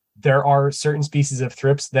thrips, there are certain species of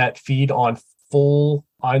thrips that feed on full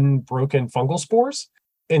unbroken fungal spores.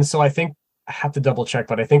 And so I think I have to double check,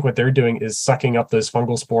 but I think what they're doing is sucking up those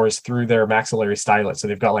fungal spores through their maxillary stylets. So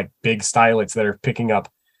they've got like big stylets that are picking up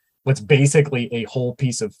what's basically a whole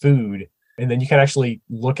piece of food. And then you can actually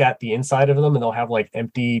look at the inside of them and they'll have like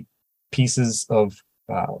empty pieces of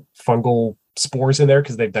fungal spores in there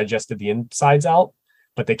because they've digested the insides out,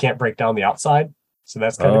 but they can't break down the outside. So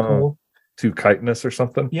that's kind of cool. To chitinous or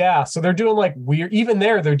something. Yeah. So they're doing like weird, even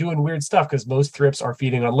there, they're doing weird stuff because most thrips are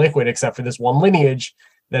feeding on liquid, except for this one lineage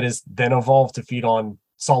that is then evolved to feed on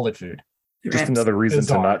solid food. Just another reason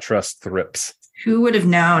to not trust thrips. Who would have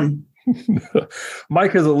known?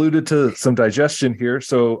 Mike has alluded to some digestion here.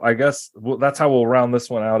 So I guess that's how we'll round this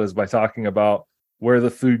one out, is by talking about where the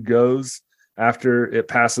food goes after it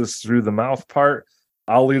passes through the mouth part.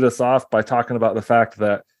 I'll lead us off by talking about the fact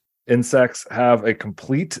that insects have a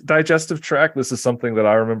complete digestive tract. This is something that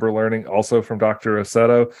I remember learning also from Dr.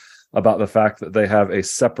 Rossetto about the fact that they have a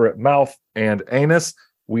separate mouth and anus.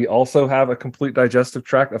 We also have a complete digestive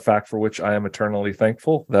tract, a fact for which I am eternally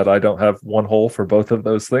thankful that I don't have one hole for both of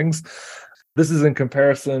those things. This is in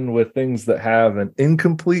comparison with things that have an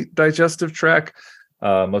incomplete digestive tract,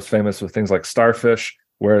 most famous with things like starfish,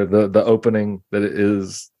 where the opening that it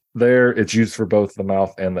is there, it's used for both the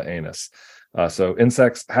mouth and the anus. So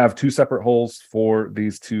insects have two separate holes for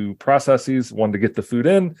these two processes, one to get the food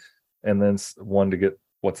in and then one to get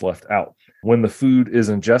what's left out. When the food is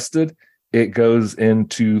ingested, it goes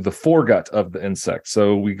into the foregut of the insect.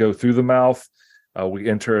 So we go through the mouth, we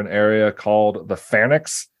enter an area called the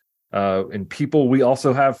pharynx. In people, we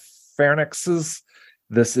also have pharynxes.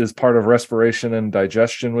 This is part of respiration and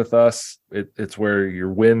digestion with us. It's where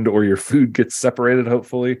your wind or your food gets separated,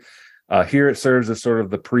 hopefully. Here it serves as sort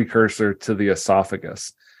of the precursor to the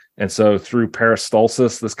esophagus. And so through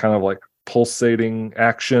peristalsis, this kind of like pulsating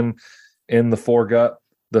action in the foregut,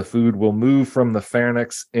 the food will move from the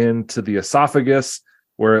pharynx into the esophagus,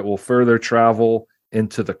 where it will further travel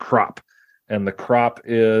into the crop. And the crop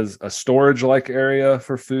is a storage-like area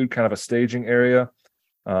for food, kind of a staging area.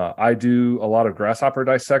 I do a lot of grasshopper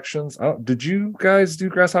dissections. Did you guys do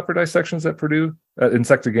grasshopper dissections at Purdue, at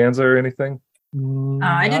Insectaganza or anything?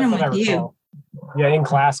 I didn't with you. Yeah, in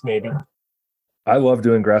class, maybe. I love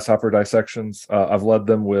doing grasshopper dissections. I've led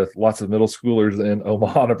them with lots of middle schoolers in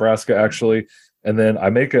Omaha, Nebraska, actually. And then I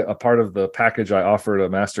make it a part of the package I offer to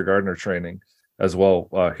Master Gardener training as well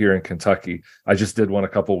here in Kentucky. I just did one a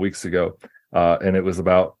couple of weeks ago, and it was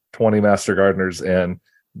about 20 Master Gardeners, and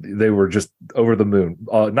they were just over the moon.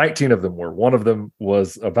 19 of them were. One of them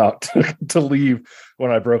was about to leave when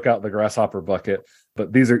I broke out the grasshopper bucket.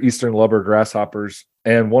 But these are Eastern lubber grasshoppers.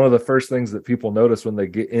 And one of the first things that people notice when they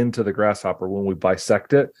get into the grasshopper, when we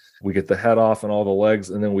bisect it, we get the head off and all the legs,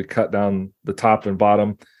 and then we cut down the top and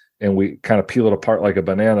bottom, and we kind of peel it apart like a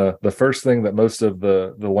banana. The first thing that most of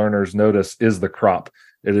the learners notice is the crop.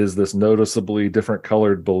 It is this noticeably different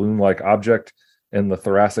colored balloon-like object in the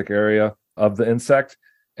thoracic area of the insect.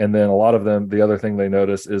 And then a lot of them, the other thing they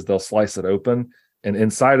notice is they'll slice it open, and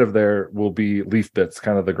inside of there will be leaf bits,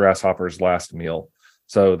 kind of the grasshopper's last meal.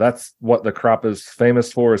 So that's what the crop is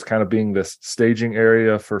famous for, is kind of being this staging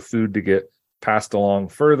area for food to get passed along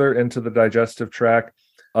further into the digestive tract.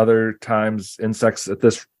 Other times, insects at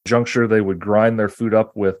this juncture, they would grind their food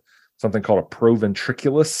up with something called a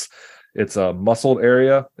proventriculus. It's a muscled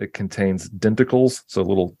area. It contains denticles, so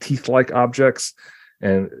little teeth-like objects.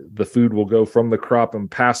 And the food will go from the crop and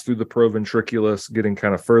pass through the proventriculus, getting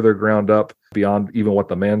kind of further ground up beyond even what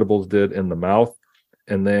the mandibles did in the mouth,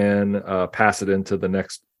 and then pass it into the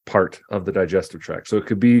next part of the digestive tract. So it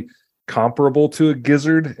could be comparable to a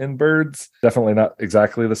gizzard in birds. Definitely not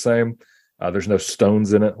exactly the same. There's no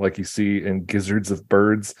stones in it like you see in gizzards of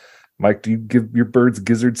birds. Mike, do you give your birds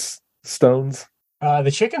gizzards stones? The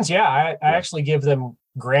chickens, yeah. I actually give them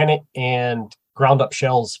granite and ground up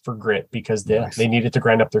shells for grit because they need it to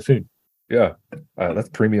grind up their food. Yeah. That's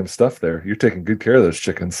premium stuff there. You're taking good care of those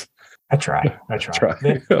chickens. I try.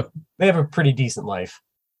 They have a pretty decent life.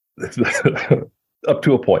 Up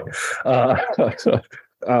to a point.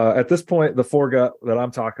 At this point, the foregut that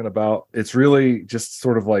I'm talking about, it's really just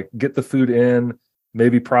sort of like get the food in,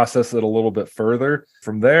 maybe process it a little bit further.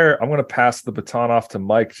 From there, I'm going to pass the baton off to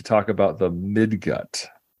Mike to talk about the midgut.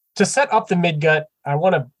 To set up the midgut, I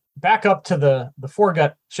want to back up to the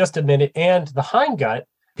foregut just a minute and the hindgut,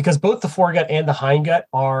 because both the foregut and the hindgut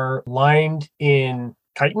are lined in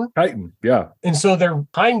chitin. Chitin, yeah. And so their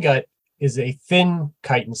hindgut is a thin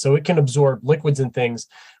chitin, so it can absorb liquids and things.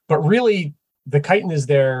 But really, the chitin is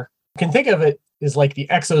there. You can think of it as like the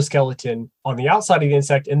exoskeleton on the outside of the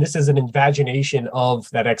insect, and this is an invagination of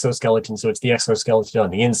that exoskeleton. So it's the exoskeleton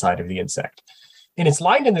on the inside of the insect. And it's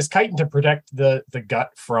lined in this chitin to protect the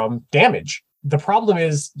gut from damage. The problem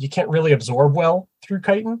is you can't really absorb well through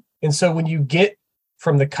chitin. And so when you get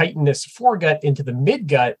from the chitinous foregut into the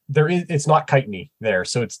midgut, it's not chitiny there.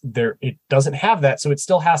 So it doesn't have that. So it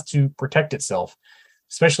still has to protect itself,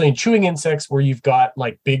 especially in chewing insects where you've got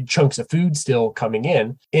like big chunks of food still coming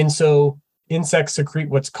in. And so insects secrete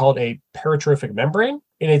what's called a peristrophic membrane,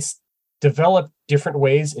 and it's developed different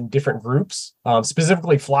ways in different groups.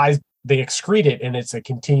 Specifically flies, they excrete it, and it's a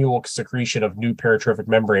continual secretion of new peristrophic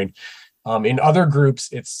membrane. In other groups,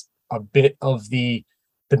 it's a bit of the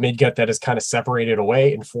midgut that is kind of separated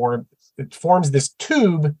away and forms this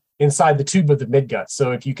tube inside the tube of the midgut.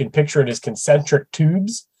 So if you can picture it as concentric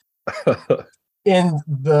tubes, and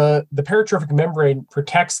the peristrophic membrane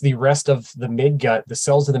protects the rest of the midgut, the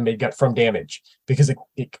cells of the midgut, from damage because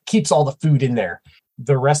it keeps all the food in there.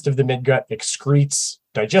 The rest of the midgut excretes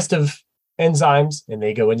digestive enzymes, and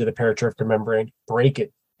they go into the peristrophic membrane, break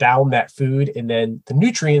it down that food, and then the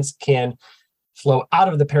nutrients can flow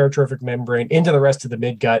out of the peristrophic membrane into the rest of the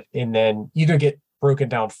midgut and then either get broken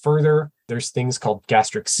down further. There's things called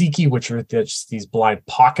gastric cecae, which are just these blind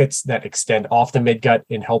pockets that extend off the midgut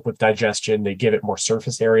and help with digestion. They give it more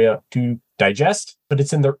surface area to digest, but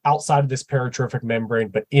it's in the outside of this peristrophic membrane,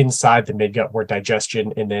 but inside the midgut where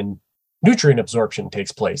digestion and then nutrient absorption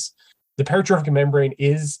takes place. The peristrophic membrane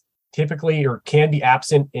is typically or can be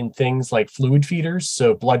absent in things like fluid feeders,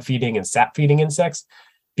 so blood feeding and sap feeding insects,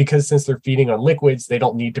 because since they're feeding on liquids, they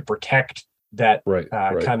don't need to protect that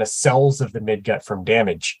kind of cells of the midgut from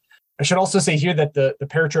damage. I should also say here that the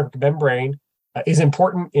peristrophic membrane is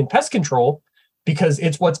important in pest control because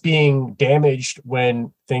it's what's being damaged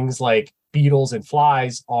when things like beetles and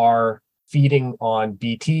flies are feeding on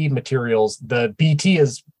BT materials. The BT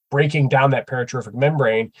is breaking down that peristrophic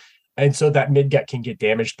membrane, and so that midgut can get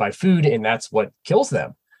damaged by food, and that's what kills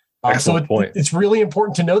them. It's really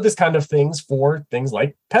important to know this kind of things for things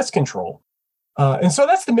like pest control. And so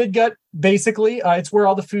that's the midgut, basically. It's where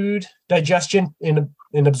all the food digestion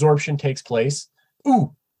and absorption takes place. The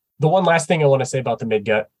one last thing I want to say about the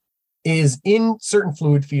midgut is in certain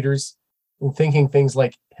fluid feeders, and thinking things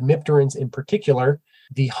like hemipterans in particular,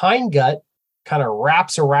 the hindgut kind of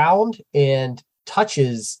wraps around and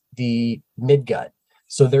touches the midgut.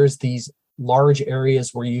 So there's these large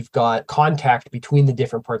areas where you've got contact between the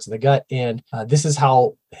different parts of the gut. And this is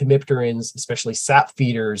how hemipterans, especially sap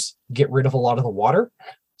feeders, get rid of a lot of the water.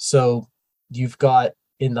 So you've got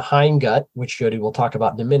in the hindgut, which Jody will talk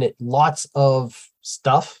about in a minute, lots of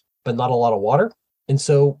stuff, but not a lot of water. And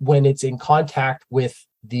so when it's in contact with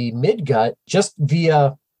the midgut, just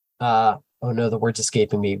via, the word's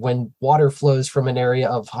escaping me, when water flows from an area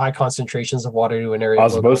of high concentrations of water to an area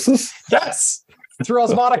osmosis? Yes. Through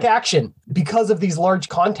osmotic action, because of these large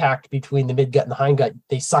contact between the midgut and the hindgut,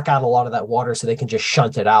 they suck out a lot of that water so they can just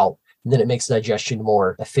shunt it out. And then it makes digestion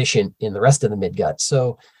more efficient in the rest of the midgut.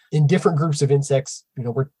 So in different groups of insects,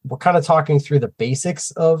 we're kind of talking through the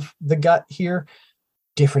basics of the gut here.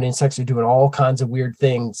 Different insects are doing all kinds of weird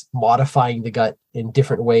things, modifying the gut in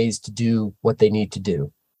different ways to do what they need to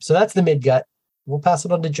do. So that's the midgut. We'll pass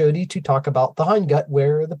it on to Jody to talk about the hindgut,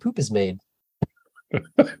 where the poop is made.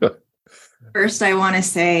 First, I want to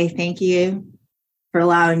say thank you for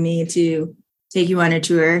allowing me to take you on a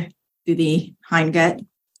tour through the hindgut.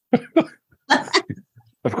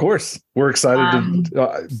 Of course, we're excited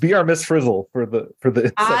to be our Miss Frizzle for the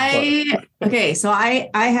okay, so I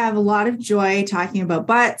have a lot of joy talking about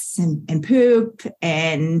butts and poop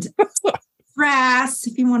and frass,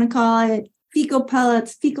 if you want to call it, fecal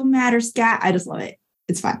pellets, fecal matter, scat. I just love it.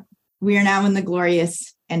 It's fun. We are now in the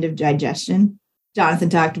glorious end of digestion. Jonathan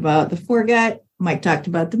talked about the foregut. Mike talked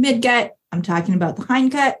about the midgut. I'm talking about the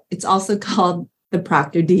hindgut. It's also called the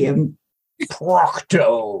proctodeum.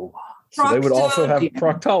 Procto. So they would also have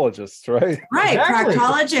proctologists, right? Right. Exactly.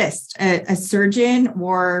 Proctologist, a surgeon,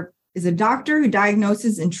 or is a doctor who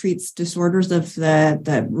diagnoses and treats disorders of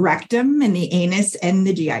the rectum and the anus and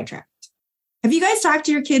the GI tract. Have you guys talked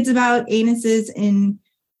to your kids about anuses and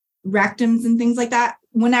rectums and things like that?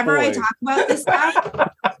 Whenever I talk about this stuff.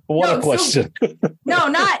 What a question.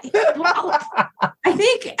 Not. Well, I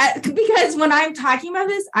think because when I'm talking about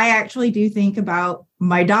this, I actually do think about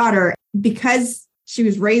my daughter because she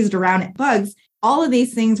was raised around bugs. All of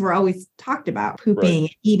these things were always talked about, pooping,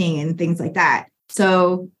 eating, and things like that.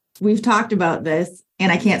 So we've talked about this,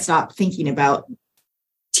 and I can't stop thinking about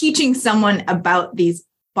teaching someone about these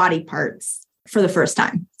body parts for the first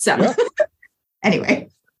time. So anyway.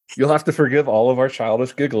 You'll have to forgive all of our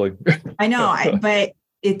childish giggling. I know, but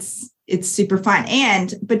it's super fun.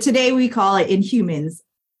 But today we call it in humans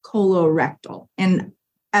colorectal. And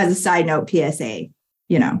as a side note, PSA,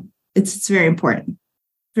 it's very important.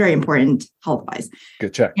 Very important health-wise.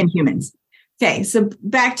 Good check. In humans. Okay, so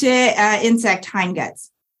back to insect hindguts.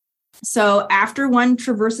 So after one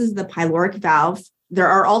traverses the pyloric valve, there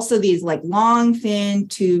are also these like long, thin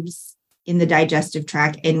tubes in the digestive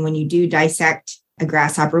tract. And when you do dissect a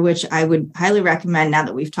grasshopper, which I would highly recommend now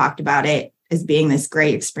that we've talked about it as being this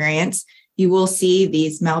great experience, you will see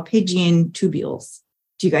these Malpighian tubules.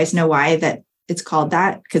 Do you guys know why that it's called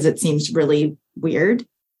that? Because it seems really weird.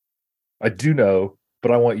 I do know,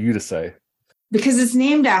 but I want you to say. Because it's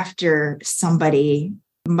named after somebody,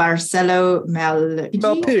 Marcello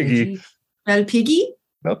Malpighi. Malpighi?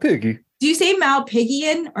 Malpighi. Do you say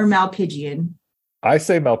Malpighian or Malpighian? I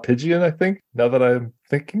say Malpighian, I think, now that I'm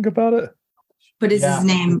thinking about it. But is his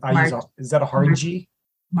name is that a hard G?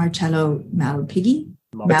 Marcello Malpighi?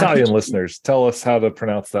 Italian listeners, tell us how to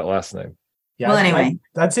pronounce that last name. Yeah, well, anyway.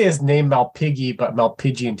 I'd say his name Malpighi, but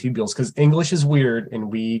Malpighian tubules, because English is weird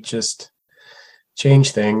and we just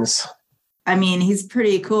change things. I mean, he's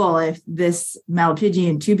pretty cool if this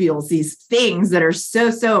Malpighian tubules, these things that are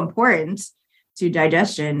so important to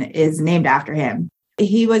digestion, is named after him.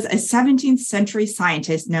 He was a 17th century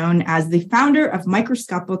scientist known as the founder of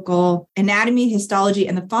microscopical anatomy, histology,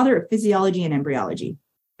 and the father of physiology and embryology.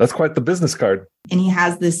 That's quite the business card. And he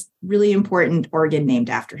has this really important organ named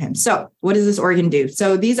after him. So what does this organ do?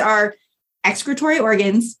 So these are excretory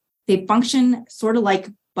organs. They function sort of like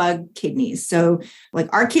bug kidneys. So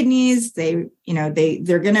like our kidneys, they're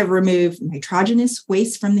going to remove nitrogenous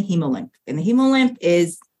waste from the hemolymph. And the hemolymph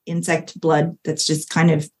is insect blood that's just kind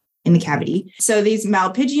of in the cavity. So these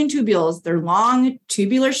Malpighian tubules, they're long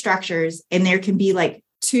tubular structures, and there can be like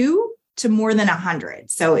 2 to more than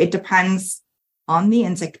 100. So it depends on the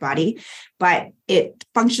insect body, but it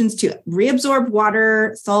functions to reabsorb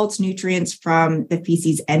water, salts, nutrients from the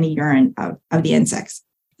feces and the urine of the insects.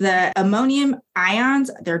 The ammonium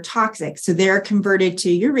ions, they're toxic. So they're converted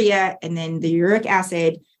to urea, and then the uric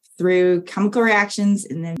acid through chemical reactions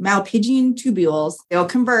in the Malpighian tubules, they'll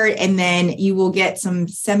convert, and then you will get some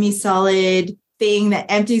semi-solid thing that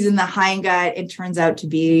empties in the hindgut. It turns out to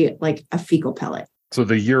be like a fecal pellet. So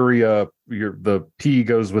the urea, the pee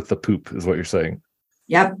goes with the poop, is what you're saying.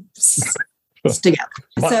 Yep. It's together.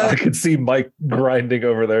 So I could see Mike grinding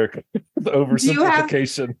over there. The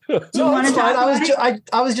oversimplification.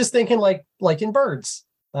 I was just thinking like in birds,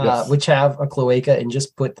 Yes. which have a cloaca and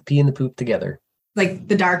just put the pee and the poop together. like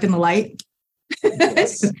the dark and the light.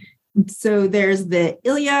 Yes. So there's the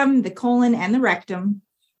ileum, the colon, and the rectum.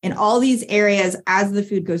 And all these areas, as the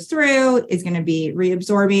food goes through, is going to be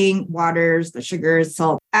reabsorbing waters, the sugars,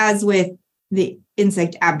 salt. As with the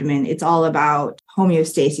insect abdomen, it's all about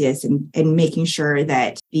homeostasis and making sure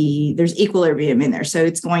that there's equilibrium in there. So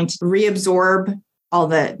it's going to reabsorb all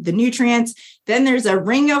the nutrients. Then there's a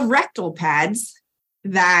ring of rectal pads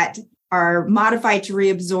that are modified to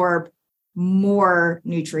reabsorb more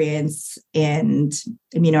nutrients and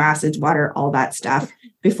amino acids, water, all that stuff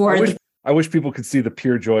before I wish people could see the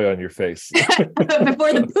pure joy on your face.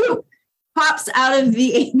 before the poop pops out of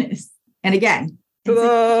the anus. And again,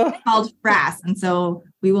 Ta-da! it's called frass. And so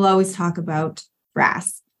we will always talk about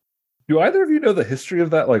frass. Do either of you know the history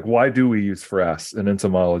of that? Like, why do we use frass in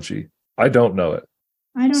entomology? I don't know it.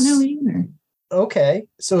 I don't know either. Okay.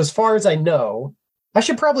 So as far as I know, I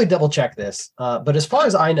should probably double check this. But as far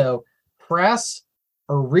as I know, frass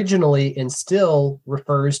originally and still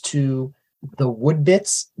refers to the wood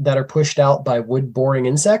bits that are pushed out by wood boring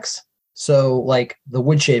insects. So like the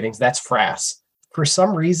wood shavings, that's frass. For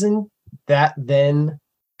some reason, that then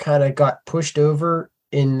kind of got pushed over,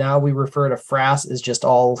 and now we refer to frass as just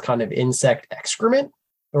all kind of insect excrement,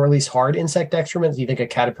 or at least hard insect excrement. You think a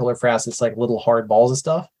caterpillar frass, it's like little hard balls of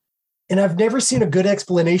stuff. And I've never seen a good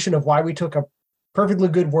explanation of why we took a perfectly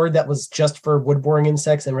good word that was just for wood boring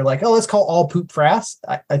insects and we're like, oh, let's call all poop frass.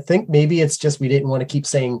 I think maybe it's just we didn't want to keep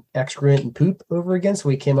saying excrement and poop over again, so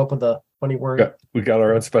we came up with a funny word. We got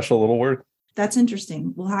our own special little word. That's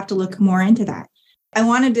interesting. We'll have to look more into that. I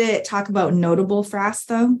wanted to talk about notable frass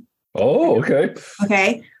though. Oh, okay.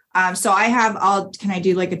 Okay. So can I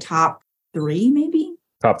do like a top 3 maybe?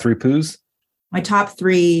 Top 3 poos? My top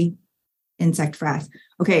 3 insect frass.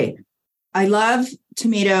 Okay. I love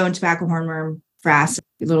tomato and tobacco hornworm frass,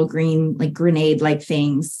 little green, like grenade like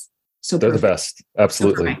things. So they're perfect. the best.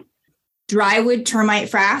 Absolutely. So drywood termite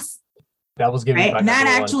frass. That was given right? And that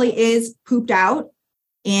actually is pooped out,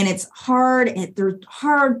 and it's hard. And they're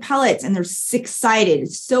hard pellets, and they're 6-sided.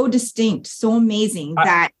 It's so distinct, so amazing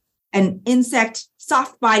that an insect,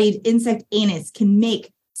 soft-bodied insect anus can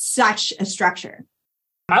make such a structure.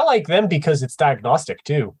 I like them because it's diagnostic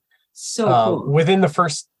too. So cool. Within the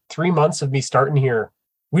first 3 months of me starting here,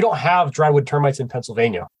 we don't have drywood termites in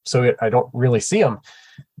Pennsylvania, so I don't really see them.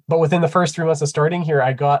 But within the first 3 months of starting here,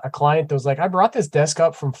 I got a client that was like, I brought this desk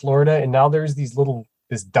up from Florida, and now there's this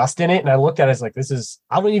dust in it. And I looked at it, I was like,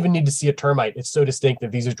 I don't even need to see a termite. It's so distinct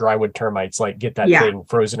that these are drywood termites. Like, get that thing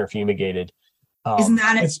frozen or fumigated. Isn't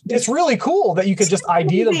that it's really cool that you could just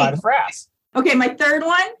ID them by the frass. Okay, my third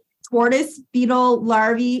one, tortoise beetle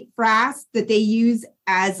larvae frass that they use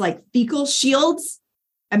as like fecal shields.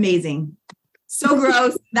 Amazing. So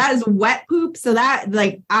gross. That is wet poop. So that,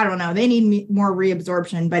 like, I don't know, they need more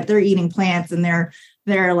reabsorption, but they're eating plants and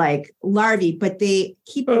they're like larvae, but they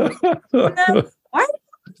keep them. Why are you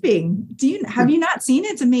laughing? Have you not seen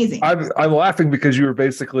it? It's amazing. I'm laughing because you were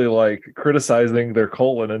basically like criticizing their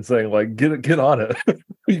colon and saying like, get on it.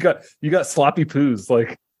 you got sloppy poos.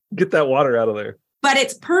 Like, get that water out of there. But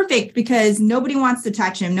it's perfect because nobody wants to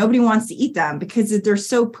touch them. Nobody wants to eat them because they're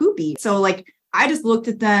so poopy. So like, I just looked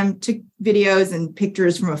at them, took videos and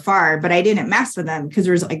pictures from afar, but I didn't mess with them because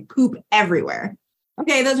there's like poop everywhere.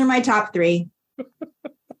 Okay, those are my top 3.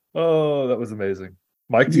 Oh, that was amazing.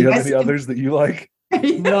 Mike, do you have any others that you like?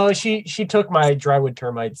 No, she took my drywood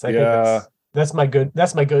termites. I think that's my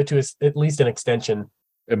go-to, is at least an extension.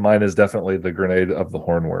 And mine is definitely the grenade of the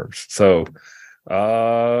hornworms. So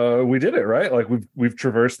we did it, right? Like we've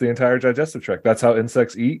traversed the entire digestive tract. That's how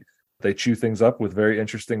insects eat. They chew things up with very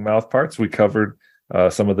interesting mouth parts. We covered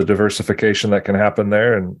some of the diversification that can happen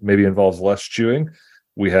there and maybe involves less chewing.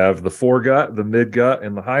 We have the foregut, the midgut,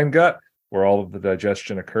 and the hindgut, where all of the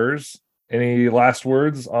digestion occurs. Any last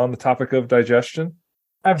words on the topic of digestion?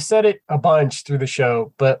 I've said it a bunch through the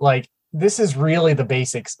show, but like, this is really the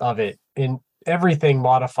basics of it. And everything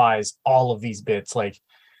modifies all of these bits. Like,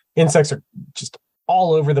 insects are just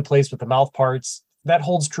all over the place with the mouth parts. That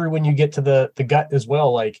holds true when you get to the gut as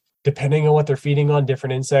well. Like, depending on what they're feeding on,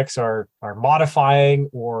 different insects are modifying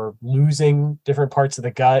or losing different parts of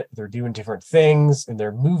the gut. They're doing different things and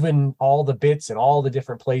they're moving all the bits in all the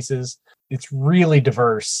different places. It's really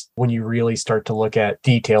diverse when you really start to look at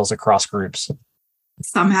details across groups.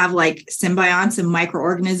 Some have like symbionts and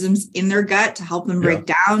microorganisms in their gut to help them break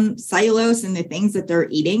down cellulose and the things that they're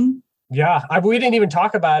eating. Yeah, we didn't even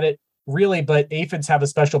talk about it really, but aphids have a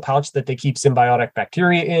special pouch that they keep symbiotic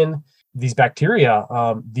bacteria in. These bacteria,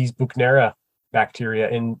 these Buchnera bacteria,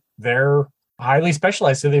 and they're highly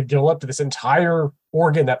specialized. So they've developed this entire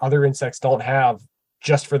organ that other insects don't have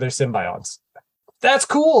just for their symbionts. That's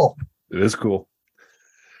cool. It is cool.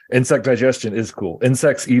 Insect digestion is cool.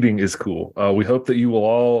 Insects eating is cool. We hope that you will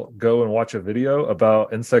all go and watch a video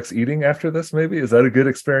about insects eating after this, maybe. Is that a good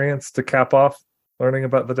experience to cap off learning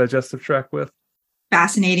about the digestive tract with?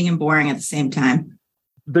 Fascinating and boring at the same time.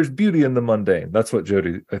 There's beauty in the mundane. That's what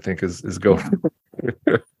Jody, I think, is going.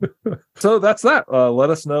 So that's that. Let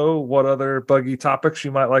us know what other buggy topics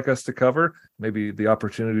you might like us to cover. Maybe the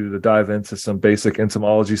opportunity to dive into some basic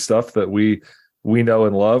entomology stuff that we know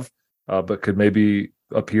and love, but could maybe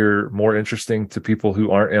appear more interesting to people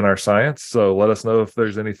who aren't in our science. So let us know if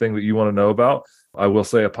there's anything that you want to know about. I will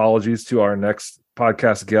say apologies to our next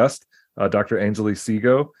podcast guest, Dr. Anjali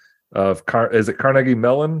Sego of is it Carnegie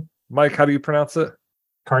Mellon? Mike, how do you pronounce it?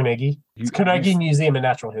 Carnegie. It's Carnegie Museum of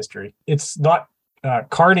Natural History. It's not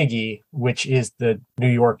Carnegie, which is the New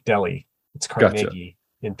York deli. It's Carnegie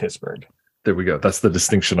in Pittsburgh. There we go. That's the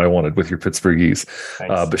distinction I wanted with your Pittsburghese.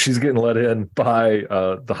 Nice. But she's getting let in by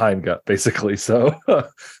the hindgut, basically. So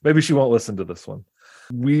maybe she won't listen to this one.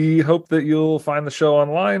 We hope that you'll find the show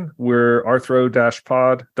online. We're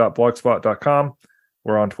arthro-pod.blogspot.com.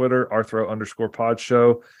 We're on Twitter, arthro_pod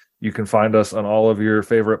show. You can find us on all of your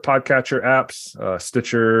favorite podcatcher apps,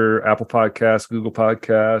 Stitcher, Apple Podcasts, Google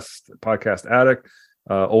Podcasts, Podcast Addict.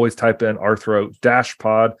 Always type in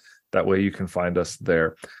arthro-pod. That way you can find us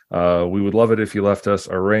there. We would love it if you left us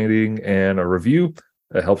a rating and a review.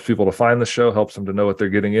 It helps people to find the show, helps them to know what they're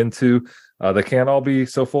getting into. They can't all be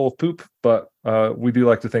so full of poop, but we do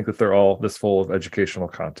like to think that they're all this full of educational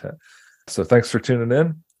content. So thanks for tuning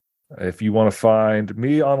in. If you want to find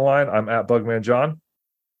me online, I'm at Bugman John.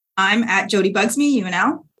 I'm at Jody Bugsme,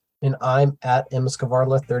 UNL. And I'm at Emma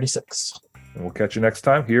Scavarla 36. And we'll catch you next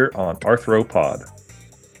time here on Arthropod.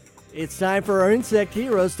 It's time for our insect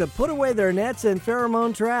heroes to put away their nets and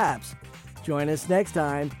pheromone traps. Join us next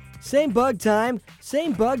time, same bug time,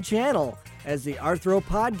 same bug channel, as the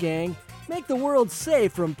Arthropod gang make the world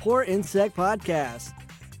safe from poor insect podcasts.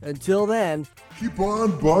 Until then, keep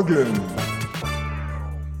on bugging.